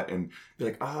look at that and be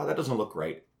like, that doesn't look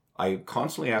right. I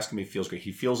constantly ask him if he feels great.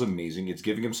 He feels amazing. It's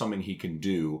giving him something he can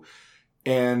do.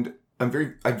 And I'm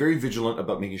very vigilant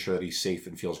about making sure that he's safe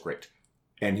and feels great.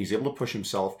 And he's able to push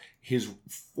himself. His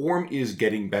form is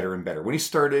getting better and better. When he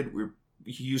started,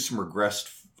 he used some regressed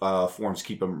forms to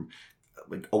keep him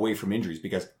away from injuries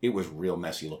because it was real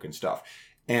messy looking stuff.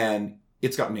 And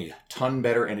it's gotten a ton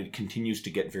better, and it continues to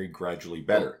get very gradually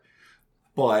better.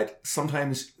 But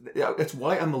sometimes that's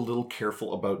why I'm a little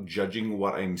careful about judging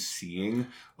what I'm seeing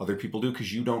other people do,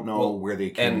 because you don't know where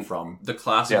they came from. The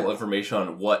classical information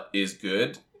on what is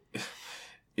good,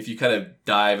 if you kind of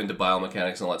dive into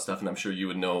biomechanics and all that stuff, and I'm sure you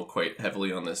would know quite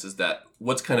heavily on this, is that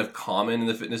what's kind of common in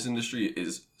the fitness industry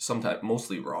is sometimes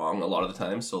mostly wrong a lot of the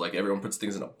time. So like everyone puts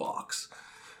things in a box,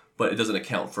 but it doesn't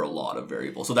account for a lot of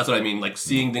variables. So that's what I mean. Like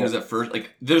seeing things at first,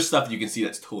 like there's stuff you can see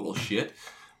that's total shit,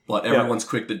 but everyone's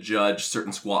quick to judge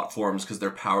certain squat forms because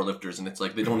they're powerlifters, and it's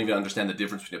like they don't even understand the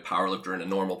difference between a powerlifter and a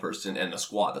normal person and a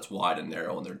squat that's wide and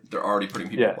narrow, and they're already putting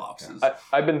people in boxes.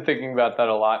 I've been thinking about that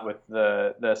a lot with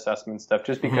the assessment stuff,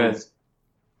 just because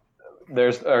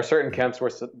there are certain camps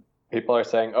where people are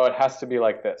saying, oh, it has to be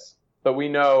like this. But we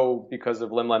know because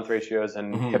of limb length ratios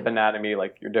and hip anatomy,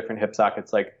 like your different hip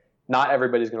sockets, like not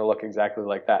everybody's going to look exactly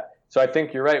like that. So I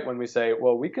think you're right when we say,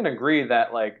 well, we can agree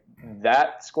that like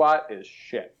that squat is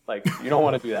shit. Like you don't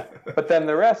want to do that. But then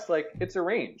the rest, like it's a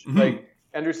range. Like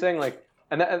Andrew's saying, like,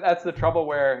 and that's the trouble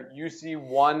where you see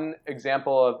one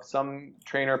example of some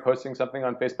trainer posting something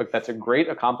on Facebook that's a great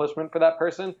accomplishment for that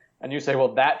person, and you say,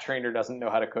 well, that trainer doesn't know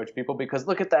how to coach people because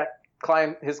look at that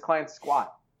client, his client's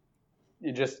squat.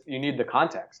 You need the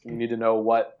context. You need to know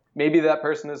what, maybe that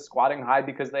person is squatting high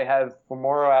because they have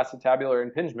femoral acetabular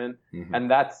impingement,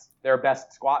 and that's their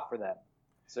best squat for them.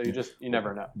 So you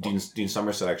never know. Dean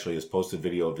Somerset actually has posted a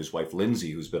video of his wife,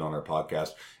 Lindsay, who's been on our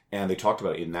podcast, and they talked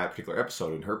about it in that particular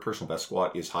episode, and her personal best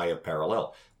squat is high of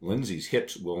parallel. Lindsay's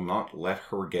hips will not let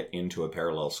her get into a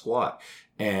parallel squat.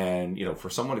 And, for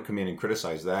someone to come in and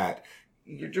criticize that,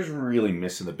 you're just really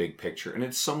missing the big picture. And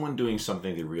it's someone doing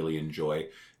something they really enjoy.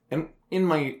 And in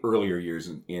my earlier years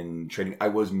in training, I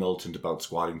was militant about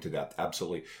squatting to death.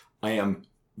 Absolutely. I am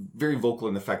very vocal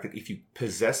in the fact that if you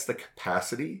possess the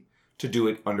capacity to do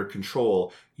it under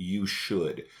control, you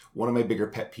should. One of my bigger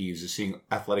pet peeves is seeing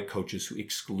athletic coaches who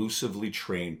exclusively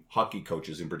train, hockey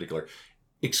coaches in particular,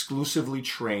 exclusively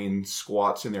train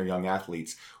squats in their young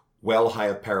athletes well high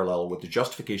of parallel with the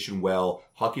justification,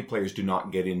 hockey players do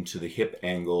not get into the hip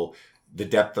angle, the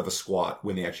depth of a squat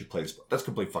when they actually play the sport. That's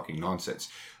complete fucking nonsense.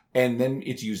 And then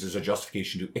it's used as a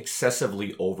justification to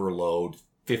excessively overload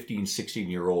 15,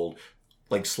 16-year-old,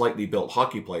 like slightly built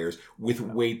hockey players with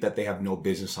weight that they have no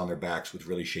business on their backs with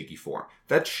really shaky form.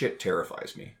 That shit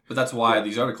terrifies me. But that's why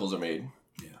these articles are made.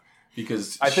 Yeah.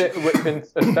 Because I think,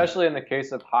 especially in the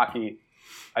case of hockey,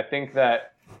 I think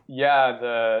that,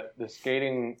 the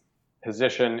skating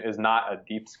position is not a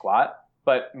deep squat,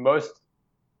 but most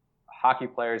hockey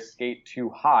players skate too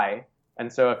high.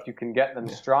 And so if you can get them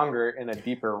stronger in a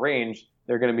deeper range,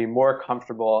 they're going to be more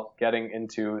comfortable getting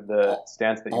into the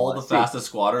stance that you want to see. All the fastest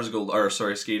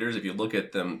skaters, if you look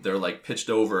at them, they're like pitched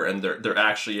over and they're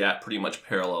actually at pretty much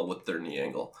parallel with their knee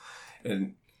angle.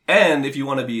 And if you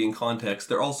want to be in context,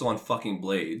 they're also on fucking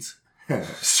blades.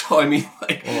 So, I mean,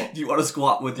 do you want to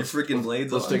squat with your freaking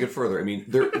blades Let's on? take it further. I mean,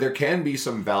 there can be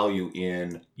some value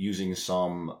in using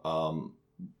some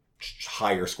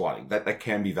higher squatting. That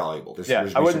can be valuable.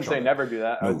 I wouldn't say never do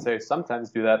that. I would say sometimes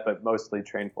do that, but mostly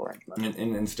train full range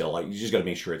motion. And still, you just got to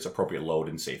make sure it's appropriate load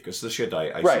and safe, because the shit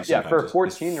I see for a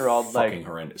 14-year-old, fucking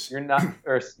horrendous. You're not,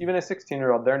 or even a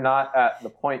 16-year-old, they're not at the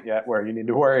point yet where you need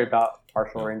to worry about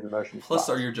partial range of motion. Plus,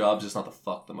 are your job just not to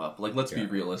fuck them up? Like, let's be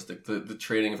realistic. The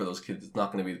training for those kids is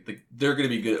not going to be. They're going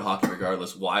to be good at hockey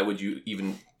regardless. Why would you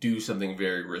even do something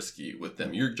very risky with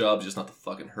them? Your job is just not to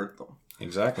fucking hurt them.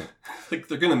 Exactly. Like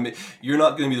you're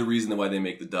not going to be the reason why they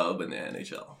make the dub in the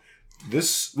NHL.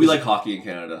 We like hockey in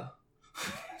Canada,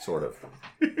 sort of.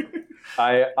 So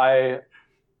I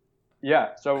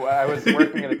was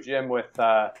working at a gym with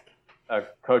a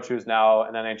coach who's now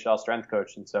an NHL strength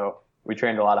coach, and so we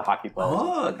trained a lot of hockey players.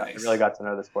 Oh, nice. We really got to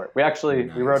know the sport. We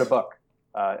wrote a book.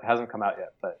 It hasn't come out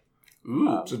yet, but.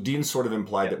 Ooh. So Dean sort of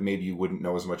implied that maybe you wouldn't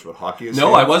know as much about hockey as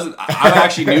No, I wasn't. I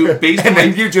actually knew based on and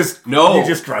then you just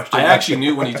crushed it. I actually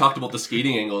knew when he talked about the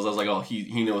skating angles. I was like, oh,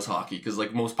 he knows hockey, because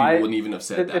like most people wouldn't even have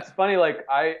said that. It's funny. Like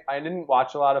I didn't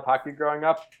watch a lot of hockey growing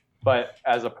up, but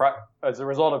as a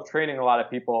result of training a lot of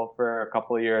people for a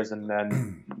couple of years, and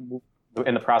then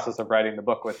in the process of writing the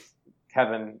book with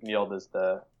Kevin Neild as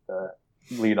the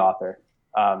lead author,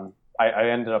 I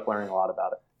ended up learning a lot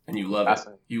about it. And you love it.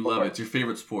 You love it. It's your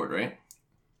favorite sport, right?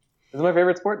 It's my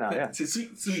favorite sport now, yeah.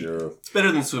 Sure. It's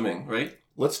better than swimming, right?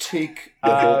 Let's take...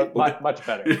 much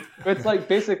better. It's like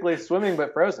basically swimming,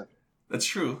 but frozen. That's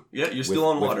true. Yeah, you're still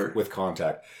on water. With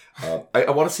contact.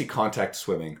 I want to see contact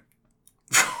swimming.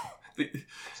 You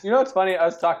know what's funny? I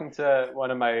was talking to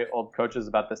one of my old coaches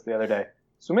about this the other day.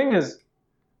 Swimming is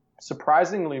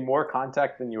surprisingly more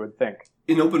contact than you would think.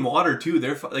 In open water too,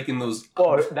 they're like in those.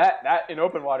 Oh, that in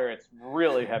open water, it's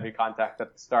really heavy contact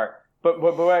at the start. But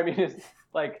what I mean is,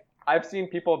 like, I've seen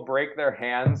people break their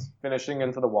hands finishing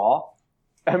into the wall,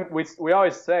 and we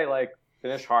always say, like,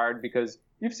 finish hard, because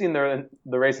you've seen the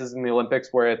races in the Olympics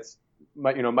where it's,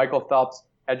 Michael Phelps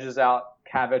edges out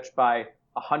Cavich by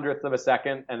 100th of a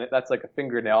second, and that's like a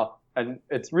fingernail, and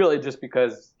it's really just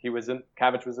because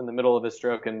Cavich was in the middle of his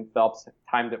stroke and Phelps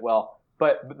timed it well.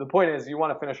 But the point is, you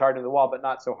want to finish hard in the wall, but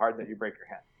not so hard that you break your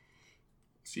hand.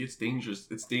 See, it's dangerous.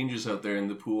 It's dangerous out there in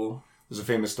the pool. There's a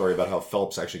famous story about how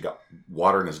Phelps actually got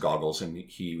water in his goggles, and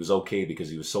he was okay because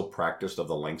he was so practiced of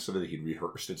the lengths of it. He'd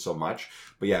rehearsed it so much.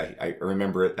 But yeah, I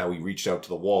remember it, how he reached out to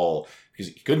the wall because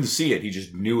he couldn't see it. He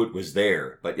just knew it was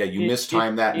there. But yeah, you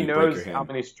mistime that and you break your hand. He knows how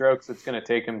many strokes it's going to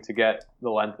take him to get the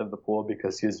length of the pool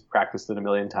because he's practiced it a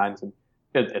million times. And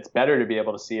it's better to be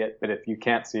able to see it. But if you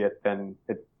can't see it, then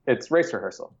it's race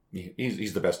rehearsal.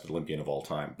 He's the best Olympian of all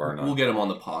time, bar none. We'll get him on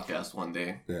the podcast one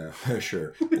day. Yeah,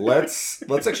 sure. Let's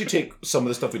actually take some of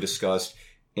the stuff we discussed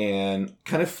and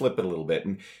kind of flip it a little bit.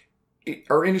 And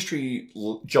our industry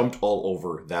jumped all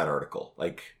over that article.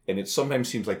 And it sometimes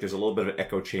seems like there's a little bit of an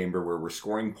echo chamber where we're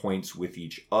scoring points with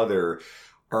each other,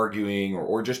 arguing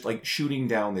or just like shooting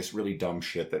down this really dumb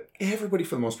shit that everybody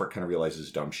for the most part kind of realizes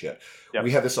is dumb shit. Yep.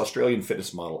 We have this Australian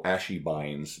fitness model, Ashley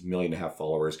Bynes, 1.5 million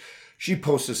followers. She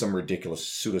posted some ridiculous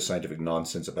pseudoscientific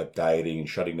nonsense about dieting and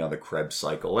shutting down the Krebs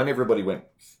cycle, and everybody went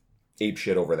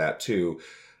apeshit over that too.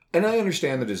 And I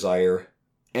understand the desire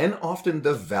and often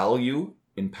the value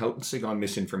in pouncing on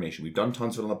misinformation. We've done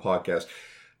tons of it on the podcast,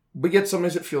 but yet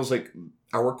sometimes it feels like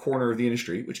our corner of the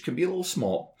industry, which can be a little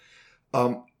small,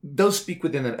 does speak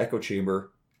within an echo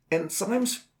chamber and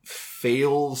sometimes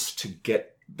fails to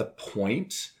get the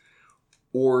point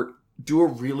or do a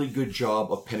really good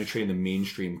job of penetrating the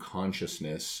mainstream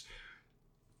consciousness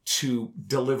to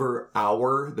deliver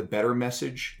the better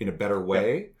message in a better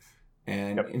way. Yep.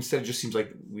 And instead it just seems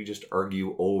like we just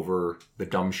argue over the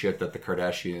dumb shit that the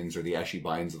Kardashians or the Ashley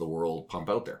Bynes of the world pump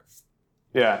out there.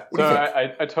 Yeah,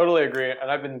 so I totally agree.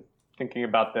 And I've been thinking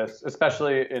about this,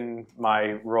 especially in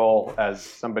my role as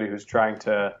somebody who's trying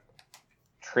to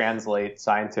translate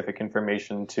scientific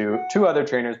information to other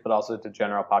trainers, but also to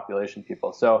general population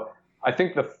people. So I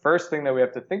think the first thing that we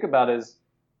have to think about is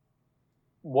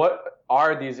what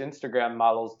are these Instagram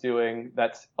models doing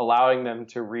that's allowing them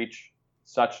to reach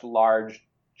such large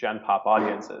Gen Pop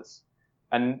audiences?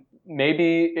 And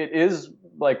maybe it is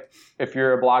like, if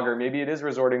you're a blogger, maybe it is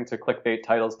resorting to clickbait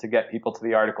titles to get people to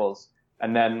the articles.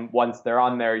 And then once they're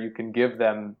on there, you can give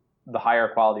them the higher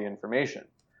quality information.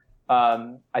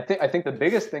 I think the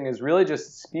biggest thing is really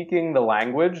just speaking the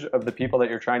language of the people that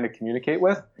you're trying to communicate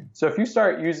with. So if you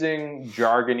start using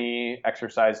jargony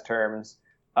exercise terms,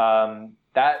 the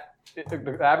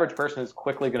average person is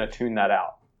quickly going to tune that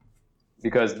out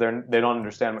because they don't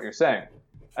understand what you're saying.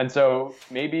 And so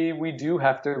maybe we do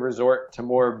have to resort to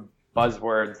more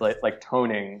buzzwords like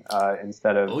toning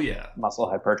instead of muscle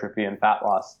hypertrophy and fat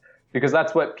loss. Because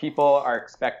that's what people are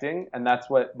expecting and that's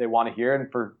what they want to hear. And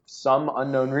for some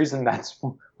unknown reason, that's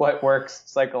what works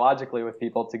psychologically with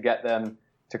people to get them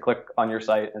to click on your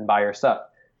site and buy your stuff.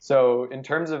 So in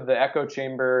terms of the echo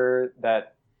chamber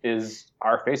that is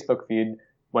our Facebook feed,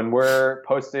 when we're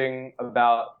complaining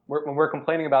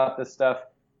about this stuff,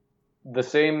 the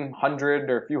same 100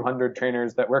 or few hundred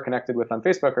trainers that we're connected with on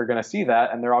Facebook are going to see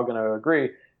that and they're all going to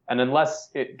agree. And unless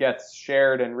it gets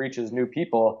shared and reaches new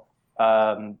people,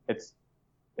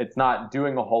 it's not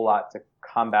doing a whole lot to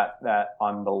combat that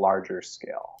on the larger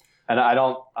scale. And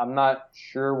I'm not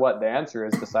sure what the answer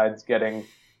is besides getting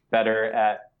better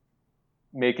at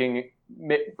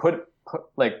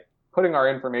putting our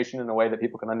information in a way that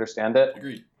people can understand it.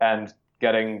 Agreed. And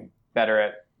getting better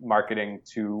at marketing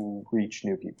to reach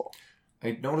new people.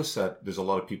 I noticed that there's a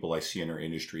lot of people I see in our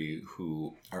industry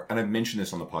who are, and I've mentioned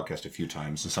this on the podcast a few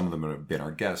times, and some of them have been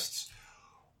our guests.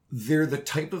 They're the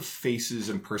type of faces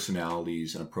and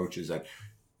personalities and approaches that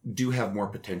do have more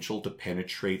potential to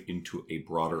penetrate into a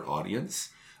broader audience.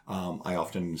 I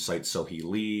often cite Sohee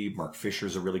Lee. Mark Fisher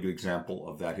is a really good example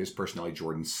of that. His personality,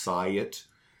 Jordan Syatt,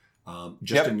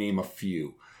 to name a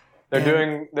few.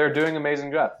 They're doing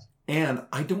amazing jobs. And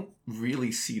I don't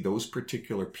really see those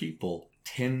particular people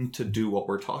tend to do what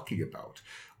we're talking about.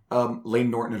 Lane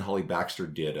Norton and Holly Baxter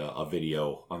did a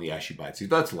video on the Ashley Bynes.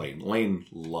 That's Lane. Lane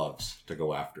loves to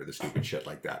go after the stupid shit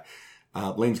like that.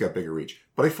 Lane's got bigger reach.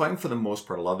 But I find for the most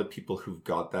part, a lot of the people who've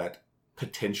got that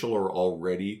potential are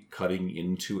already cutting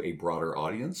into a broader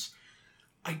audience.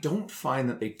 I don't find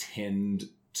that they tend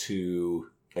to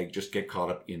just get caught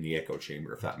up in the echo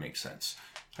chamber, if that makes sense.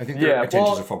 I think their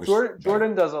attentions are focused.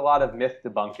 Jordan does a lot of myth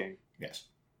debunking. Yes.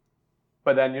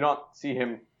 But then you don't see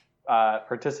him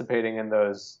participating in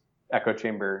those echo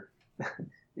chamber,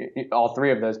 all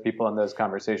three of those people in those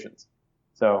conversations.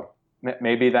 So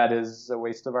maybe that is a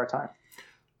waste of our time.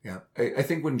 Yeah. I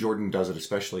think when Jordan does it,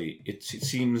 especially, it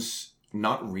seems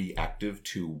not reactive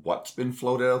to what's been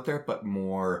floated out there, but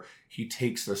more he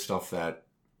takes the stuff that,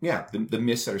 the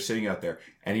myths that are sitting out there,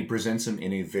 and he presents them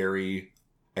in a very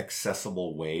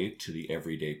accessible way to the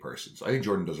everyday person. So I think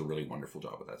Jordan does a really wonderful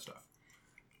job with that stuff.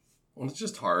 Well, it's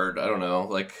just hard. I don't know.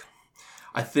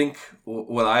 I think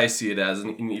what I see it as,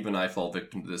 and even I fall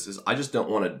victim to this, is I just don't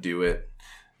want to do it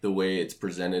the way it's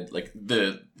presented. Like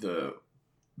the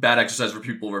bad exercise for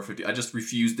people over 50. I just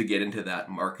refuse to get into that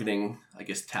marketing, I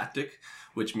guess, tactic,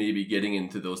 which maybe getting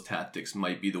into those tactics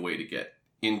might be the way to get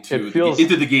into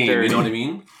the game. You know what I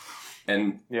mean?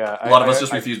 And yeah, a lot of us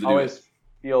just refuse to do it. I always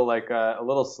feel like a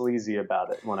little sleazy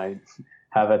about it when I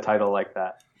have a title like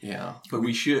that. Yeah, but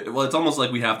we should. Well, it's almost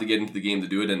like we have to get into the game to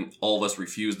do it, and all of us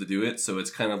refuse to do it. So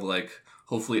it's kind of like,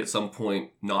 hopefully, at some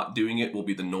point, not doing it will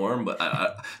be the norm. But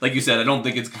like you said, I don't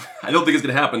think it's going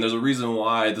to happen. There's a reason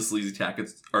why the sleazy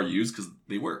tactics are used, because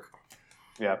they work.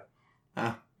 Yeah.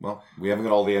 Well, we haven't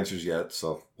got all the answers yet,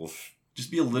 so we'll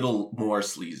just be a little more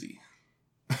sleazy.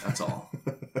 That's all.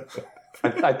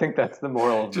 I think that's the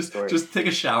moral of the story. Just take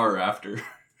a shower after.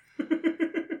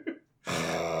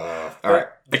 All right.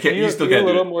 You still get a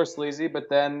little more sleazy, but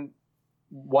then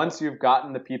once you've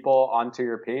gotten the people onto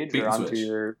your page or onto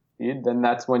your feed, then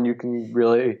that's when you can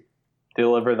really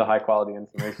deliver the high quality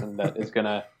information that is going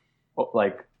to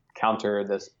like counter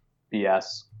this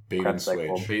BS. Bait and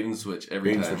switch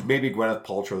every time. Maybe Gwyneth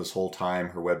Paltrow this whole time,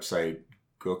 her website,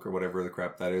 Gook or whatever the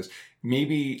crap that is.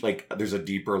 Maybe like there's a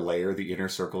deeper layer, the inner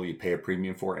circle you pay a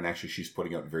premium for, and actually she's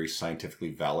putting out very scientifically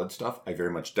valid stuff. I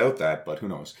very much doubt that, but who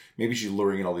knows? Maybe she's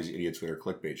luring in all these idiots with her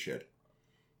clickbait shit.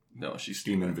 No, she's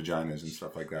steaming vaginas and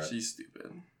stuff like that. She's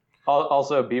stupid.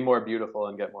 Also, be more beautiful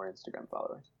and get more Instagram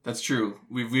followers. That's true.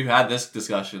 We've had this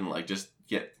discussion, like just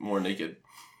get more naked.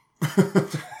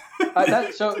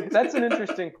 So that's an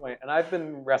interesting point, and I've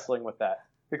been wrestling with that.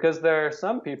 Because there are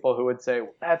some people who would say,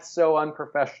 well, that's so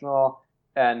unprofessional.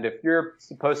 And if you're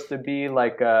supposed to be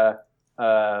like a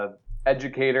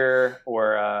educator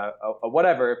or a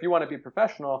whatever, if you want to be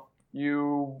professional,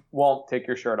 you won't take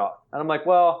your shirt off. And I'm like,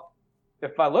 well,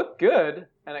 if I look good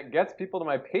and it gets people to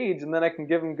my page and then I can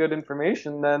give them good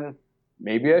information, then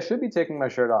maybe I should be taking my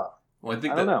shirt off. Well, I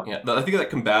think I think that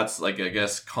combats, like, I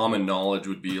guess common knowledge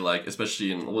would be like,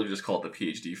 especially in, we'll just call it the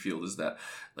PhD field, is that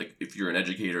like if you're an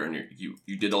educator and you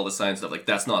did all the science stuff, like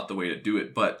that's not the way to do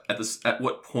it. But at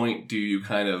what point do you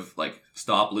kind of like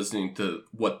stop listening to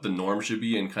what the norm should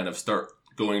be and kind of start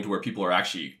going to where people are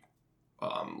actually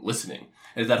listening?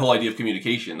 And it's that whole idea of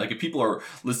communication. Like if people are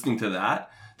listening to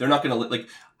that, they're not going to like.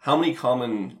 How many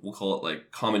we'll call it like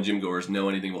common gym goers know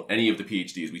anything about any of the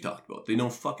PhDs we talked about? They know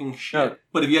fucking shit. No,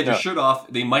 but if you had your shirt off,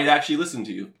 they might actually listen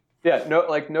to you. Yeah, no,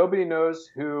 like nobody knows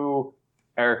who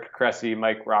Eric Cressy,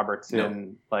 Mike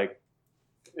Robertson, like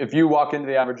if you walk into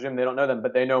the average gym, they don't know them,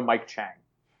 but they know Mike Chang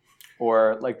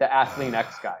or like the Athlean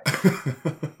X guy.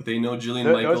 They know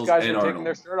Jillian Michaels those guys and are Arnold. taking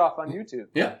their shirt off on YouTube.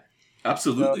 Yeah,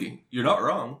 absolutely. So, you're not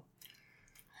wrong.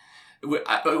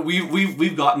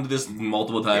 We've gotten to this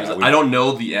multiple times. Yeah, I don't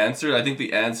know the answer. I think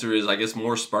the answer is, I guess,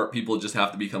 more smart people just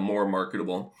have to become more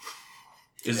marketable.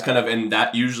 It's kind of, and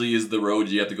that usually is the road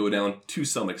you have to go down to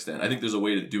some extent. I think there's a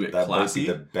way to do it classy. That might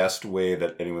be the best way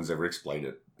that anyone's ever explained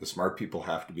it. The smart people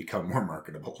have to become more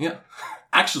marketable. Yeah,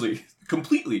 actually,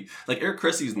 completely. Like Eric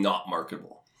Cressy is not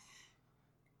marketable.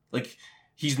 Like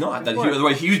he's not.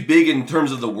 Otherwise, he was big in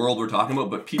terms of the world we're talking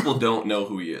about, but people don't know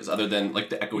who he is, other than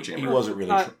like the echo chamber. He wasn't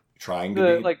really trying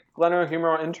to be. Like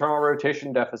glenohumeral internal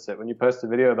rotation deficit. When you post a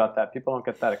video about that, people don't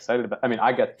get that excited about. I mean,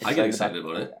 I get excited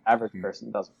about it. The average person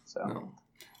doesn't. So. No.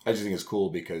 I just think it's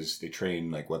cool because they train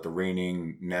like the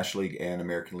reigning National League and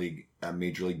American League,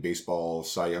 Major League Baseball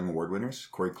Cy Young Award winners,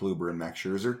 Corey Kluber and Max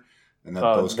Scherzer, and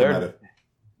those come out of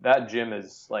that gym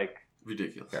is like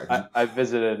ridiculous. I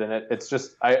visited and it's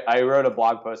just I wrote a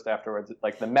blog post afterwards,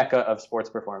 like the mecca of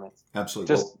sports performance.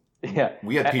 Absolutely. Just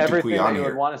we had Pete everything Dupuy on that you here.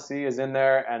 would want to see is in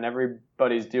there, and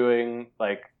everybody's doing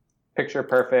like picture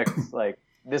perfect. Like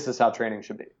this is how training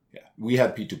should be. Yeah, we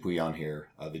had Pete Dupuy on here,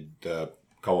 the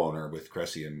co-owner with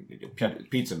Cressy, and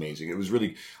Pete's amazing. It was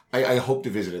really, I hope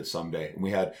to visit it someday. And we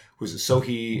had,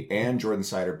 Sohi and Jordan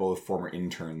Sider, both former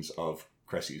interns of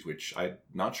Cressy's, which I'm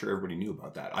not sure everybody knew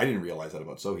about that. I didn't realize that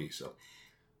about Sohi, so.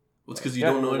 Well, it's because you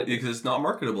don't know it, because it's not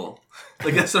marketable.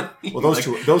 Like that's what I mean. Well,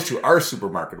 those two are super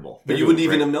marketable. But you wouldn't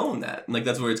even have known that. Like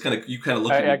that's where it's kind of, you kind of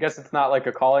look at I guess it's not like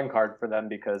a calling card for them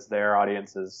because their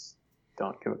audiences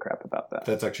don't give a crap about that.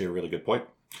 That's actually a really good point.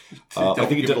 I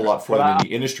think it did a lot for them in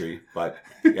the industry, but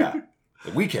yeah,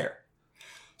 we care.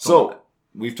 So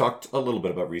we've talked a little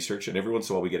bit about research, and every once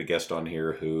in a while we get a guest on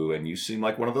here who, and you seem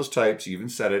like one of those types, you even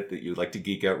said it, that you like to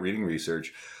geek out reading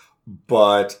research,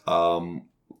 but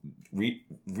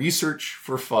research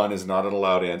for fun is not an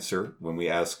allowed answer when we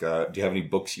ask, do you have any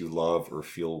books you love or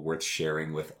feel worth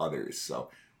sharing with others? So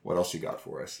what else you got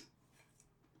for us?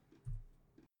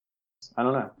 I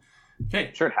don't know.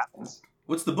 Okay. Sure, it happens.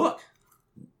 What's the book?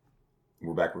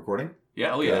 We're back recording?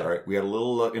 Yeah, All right. We had a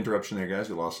little interruption there, guys.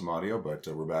 We lost some audio, but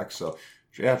we're back. So,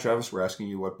 yeah, Travis, we're asking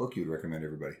you what book you'd recommend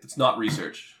everybody. It's not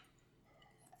research.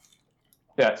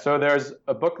 Yeah, so there's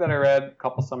a book that I read a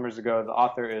couple summers ago. The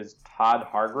author is Todd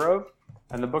Hargrove,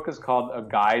 and the book is called A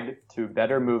Guide to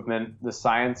Better Movement, the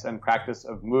Science and Practice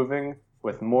of Moving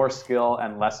with More Skill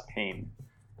and Less Pain.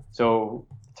 So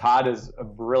Todd is a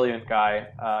brilliant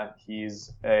guy.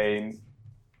 He's a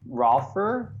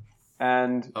Rolfer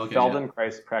and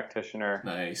Feldenkrais practitioner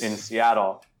in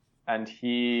Seattle. And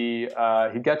he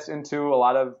gets into a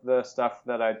lot of the stuff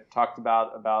that I talked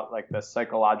about like the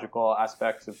psychological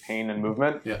aspects of pain and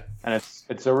movement. Yeah. And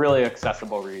it's a really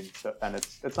accessible read, and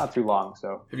it's not too long.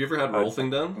 So have you ever had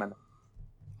Rolfing done?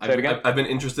 I've been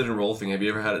interested in Rolfing. Have you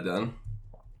ever had it done?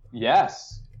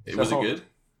 Yes. Was it good?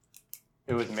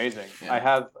 It was amazing. Yeah. I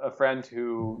have a friend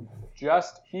who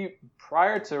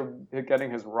prior to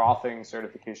getting his Rolfing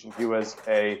certification, he was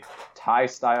a Thai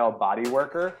style body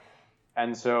worker.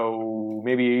 And so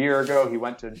maybe a year ago, he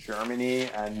went to Germany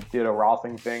and did a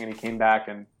Rolfing thing, and he came back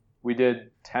and we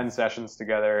did 10 sessions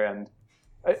together. And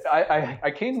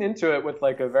I came into it with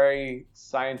like a very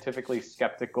scientifically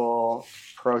skeptical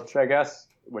approach, I guess,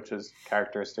 which is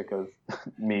characteristic of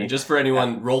me. And just for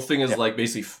anyone, Rolfing is like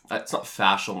basically, it's not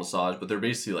fascial massage, but they're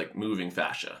basically like moving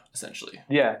fascia, essentially.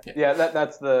 Yeah.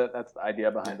 That's the idea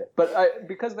behind it. But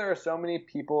because there are so many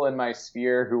people in my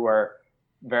sphere who are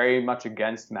very much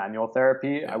against manual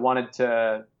therapy, I wanted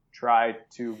to try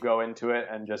to go into it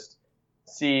and just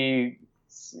see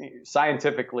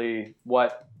scientifically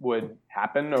what would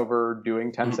happen over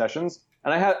doing 10 sessions.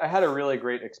 And I had a really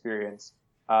great experience.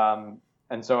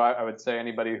 And so I would say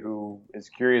anybody who is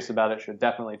curious about it should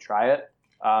definitely try it.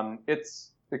 It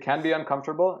can be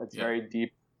uncomfortable. It's very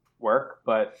deep work,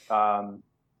 but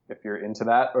if you're into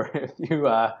that, or if you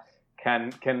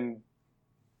can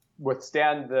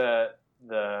withstand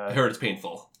I heard it's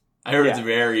painful. I heard it's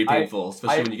very painful,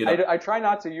 especially when you get up. I try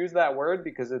not to use that word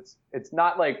because it's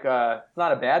not like it's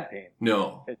not a bad pain.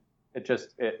 No. It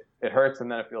just hurts and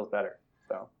then it feels better.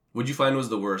 So. What'd you find was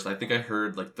the worst? I think I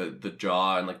heard like the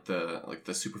jaw and like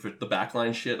the superficial, the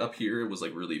backline shit up here was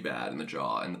like really bad in the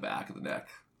jaw and the back of the neck.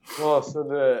 Well, so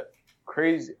the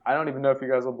crazy, I don't even know if you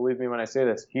guys will believe me when I say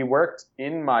this. He worked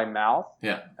in my mouth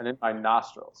and in my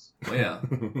nostrils. Oh, yeah.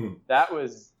 That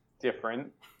was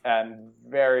different and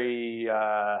very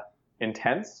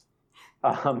intense.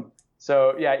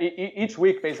 So yeah, each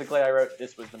week basically I wrote,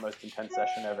 this was the most intense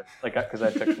session ever, like because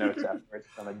I took notes afterwards.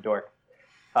 I'm a dork.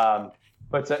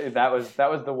 But that was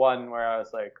the one where I was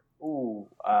like, ooh,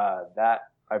 that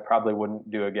I probably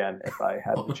wouldn't do again if I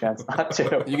had the chance not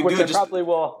to. You can do it. Probably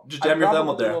will. Just jam your thumb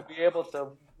up there. I will be able to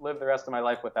live the rest of my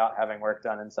life without having work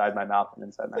done inside my mouth and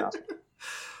inside my nostrils.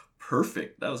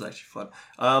 Perfect. That was actually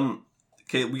fun.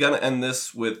 Okay, we got to end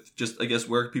this with just, I guess,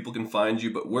 where people can find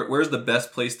you, but where's the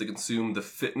best place to consume the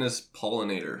Fitness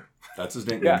Pollinator? That's his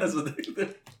name. Yeah.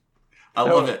 I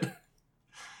love it.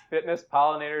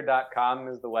 Fitnesspollinator.com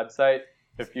is the website.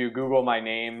 If you Google my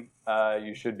name,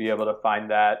 you should be able to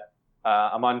find that.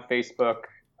 I'm on Facebook,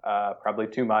 probably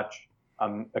too much.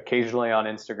 I'm occasionally on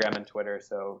Instagram and Twitter,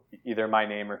 so either my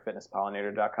name or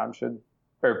fitnesspollinator.com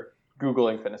or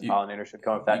Googling Fitness Pollinator should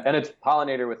come up with that. And it's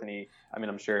Pollinator with an E. I mean,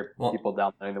 I'm sure people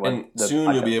downloading the web. And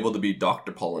soon you'll be able to be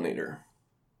Dr. Pollinator.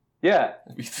 Yeah,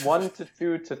 1 to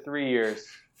 2 to 3 years,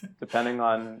 depending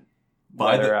on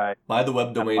buy the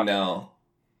web domain now.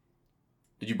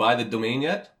 Did you buy the domain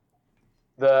yet?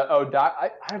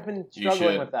 I've been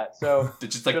struggling with that. So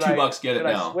it's just like $2. Get it now.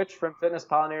 Should I switch from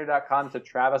fitnesspollinator.com to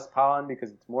Travis Pollen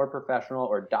because it's more professional,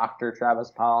 or Dr.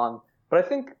 Travis Pollen? But I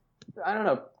think, I don't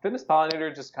know, Fitness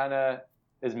Pollinator just kind of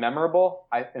is memorable,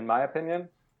 in my opinion.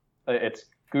 It's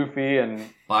goofy and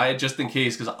buy it just in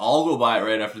case, because I'll go buy it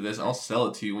right after this and I'll sell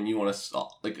it to you when you want to.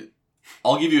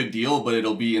 I'll give you a deal, but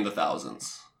it'll be in the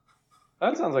thousands.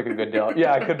 That sounds like a good deal.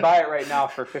 Yeah, I could buy it right now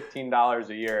for $15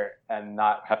 a year and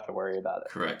not have to worry about it.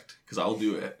 Correct, because I'll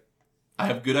do it. I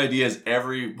have good ideas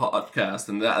every podcast,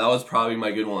 and that was probably my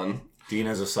good one. Dean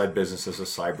has a side business as a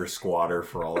cyber squatter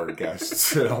for all our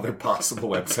guests and all their possible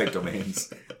website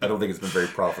domains. I don't think it's been very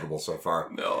profitable so far.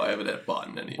 No, I haven't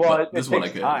bought any. Well, it takes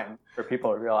time for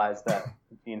people to realize that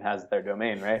Dean has their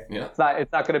domain, right? Yeah. It's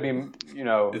not going to be,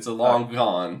 It's a long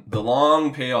con. The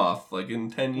long payoff, like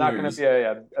in 10 years. It's not going to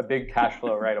be a big cash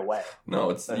flow right away.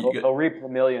 No, it's... He'll reap the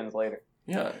millions later.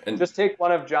 Yeah. And just take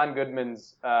one of John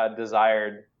Goodman's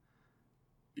desired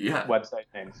website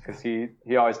names, because he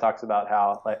always talks about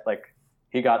how, like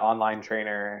he got Online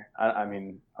Trainer. I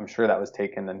mean, I'm sure that was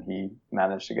taken and he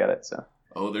managed to get it. So.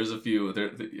 Oh, there's a few.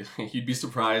 You'd be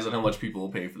surprised at how much people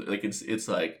will pay for it. Like it's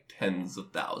like tens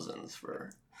of thousands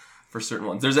for for certain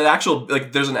ones. There's an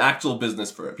actual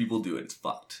business for it. People do it. It's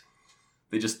fucked.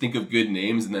 They just think of good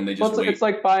names and then they just wait. It's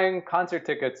like buying concert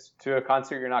tickets to a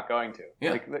concert you're not going to.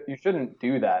 Yeah. Like, you shouldn't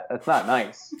do that. That's not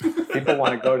nice. People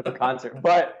want to go to the concert,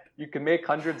 but you can make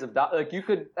hundreds of dollars.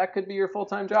 Like, that could be your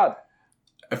full-time job.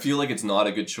 I feel like it's not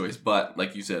a good choice, but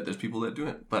like you said, there's people that do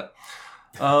it. But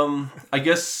I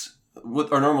guess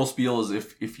what our normal spiel is,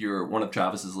 if you're one of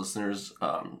Travis's listeners,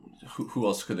 who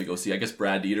else could they go see? I guess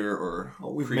Brad Dieter or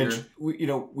we've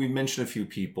mentioned a few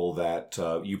people that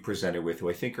you presented with who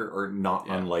I think are not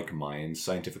unlike mine,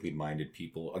 scientifically minded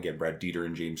people. Again, Brad Dieter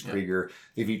and James Krieger.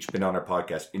 They've each been on our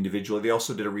podcast individually. They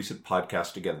also did a recent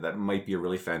podcast together. That might be a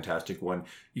really fantastic one.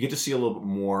 You get to see a little bit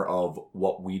more of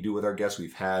what we do with our guests.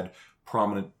 We've had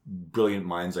prominent, brilliant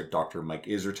minds like Dr. Mike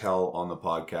Isertel on the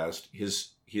podcast.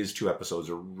 His 2 episodes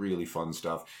are really fun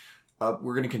stuff.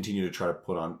 We're going to continue to try to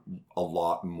put on a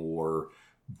lot more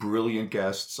brilliant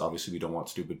guests. Obviously, we don't want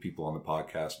stupid people on the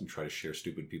podcast and try to share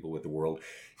stupid people with the world.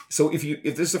 So if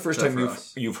this is the first time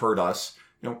you've heard us,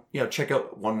 check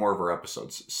out one more of our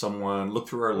episodes. Someone look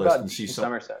through our list and see some.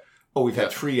 Somerset. Oh, we've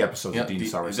had 3 episodes of Dean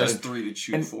Somerset. That's 3 to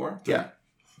shoot for. 3.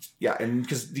 Yeah, and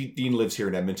because Dean lives here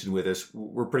in Edmonton with us,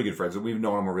 we're pretty good friends, and we've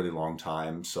known him a really long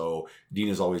time. So Dean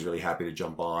is always really happy to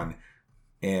jump on.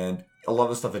 And a lot of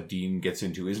the stuff that Dean gets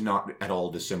into is not at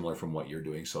all dissimilar from what you're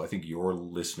doing. So I think your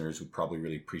listeners would probably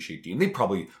really appreciate Dean. They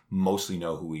probably mostly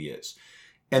know who he is.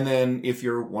 And then if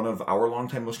you're one of our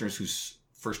longtime listeners who's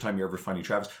first time you're ever finding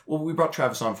Travis, well, we brought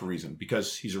Travis on for a reason,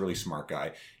 because he's a really smart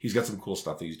guy. He's got some cool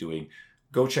stuff that he's doing.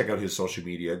 Go check out his social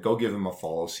media. Go give him a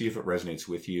follow. See if it resonates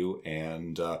with you.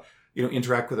 And,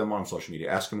 interact with him on social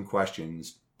media. Ask him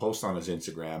questions. Post on his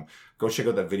Instagram. Go check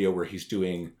out that video where he's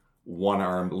doing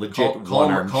one-armed, legit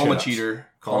one-armed call him a cheater.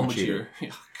 Call him a cheater.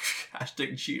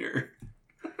 Hashtag cheater.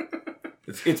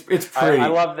 It's pretty. I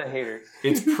love the haters.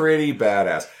 It's pretty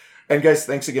badass. And guys,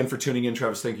 thanks again for tuning in.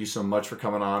 Travis, thank you so much for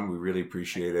coming on. We really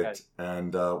appreciate it. Guys.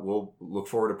 And we'll look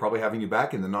forward to probably having you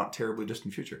back in the not terribly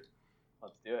distant future.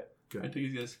 Let's do it. Good. Thank you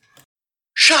guys.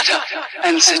 Shut up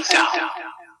and sit down.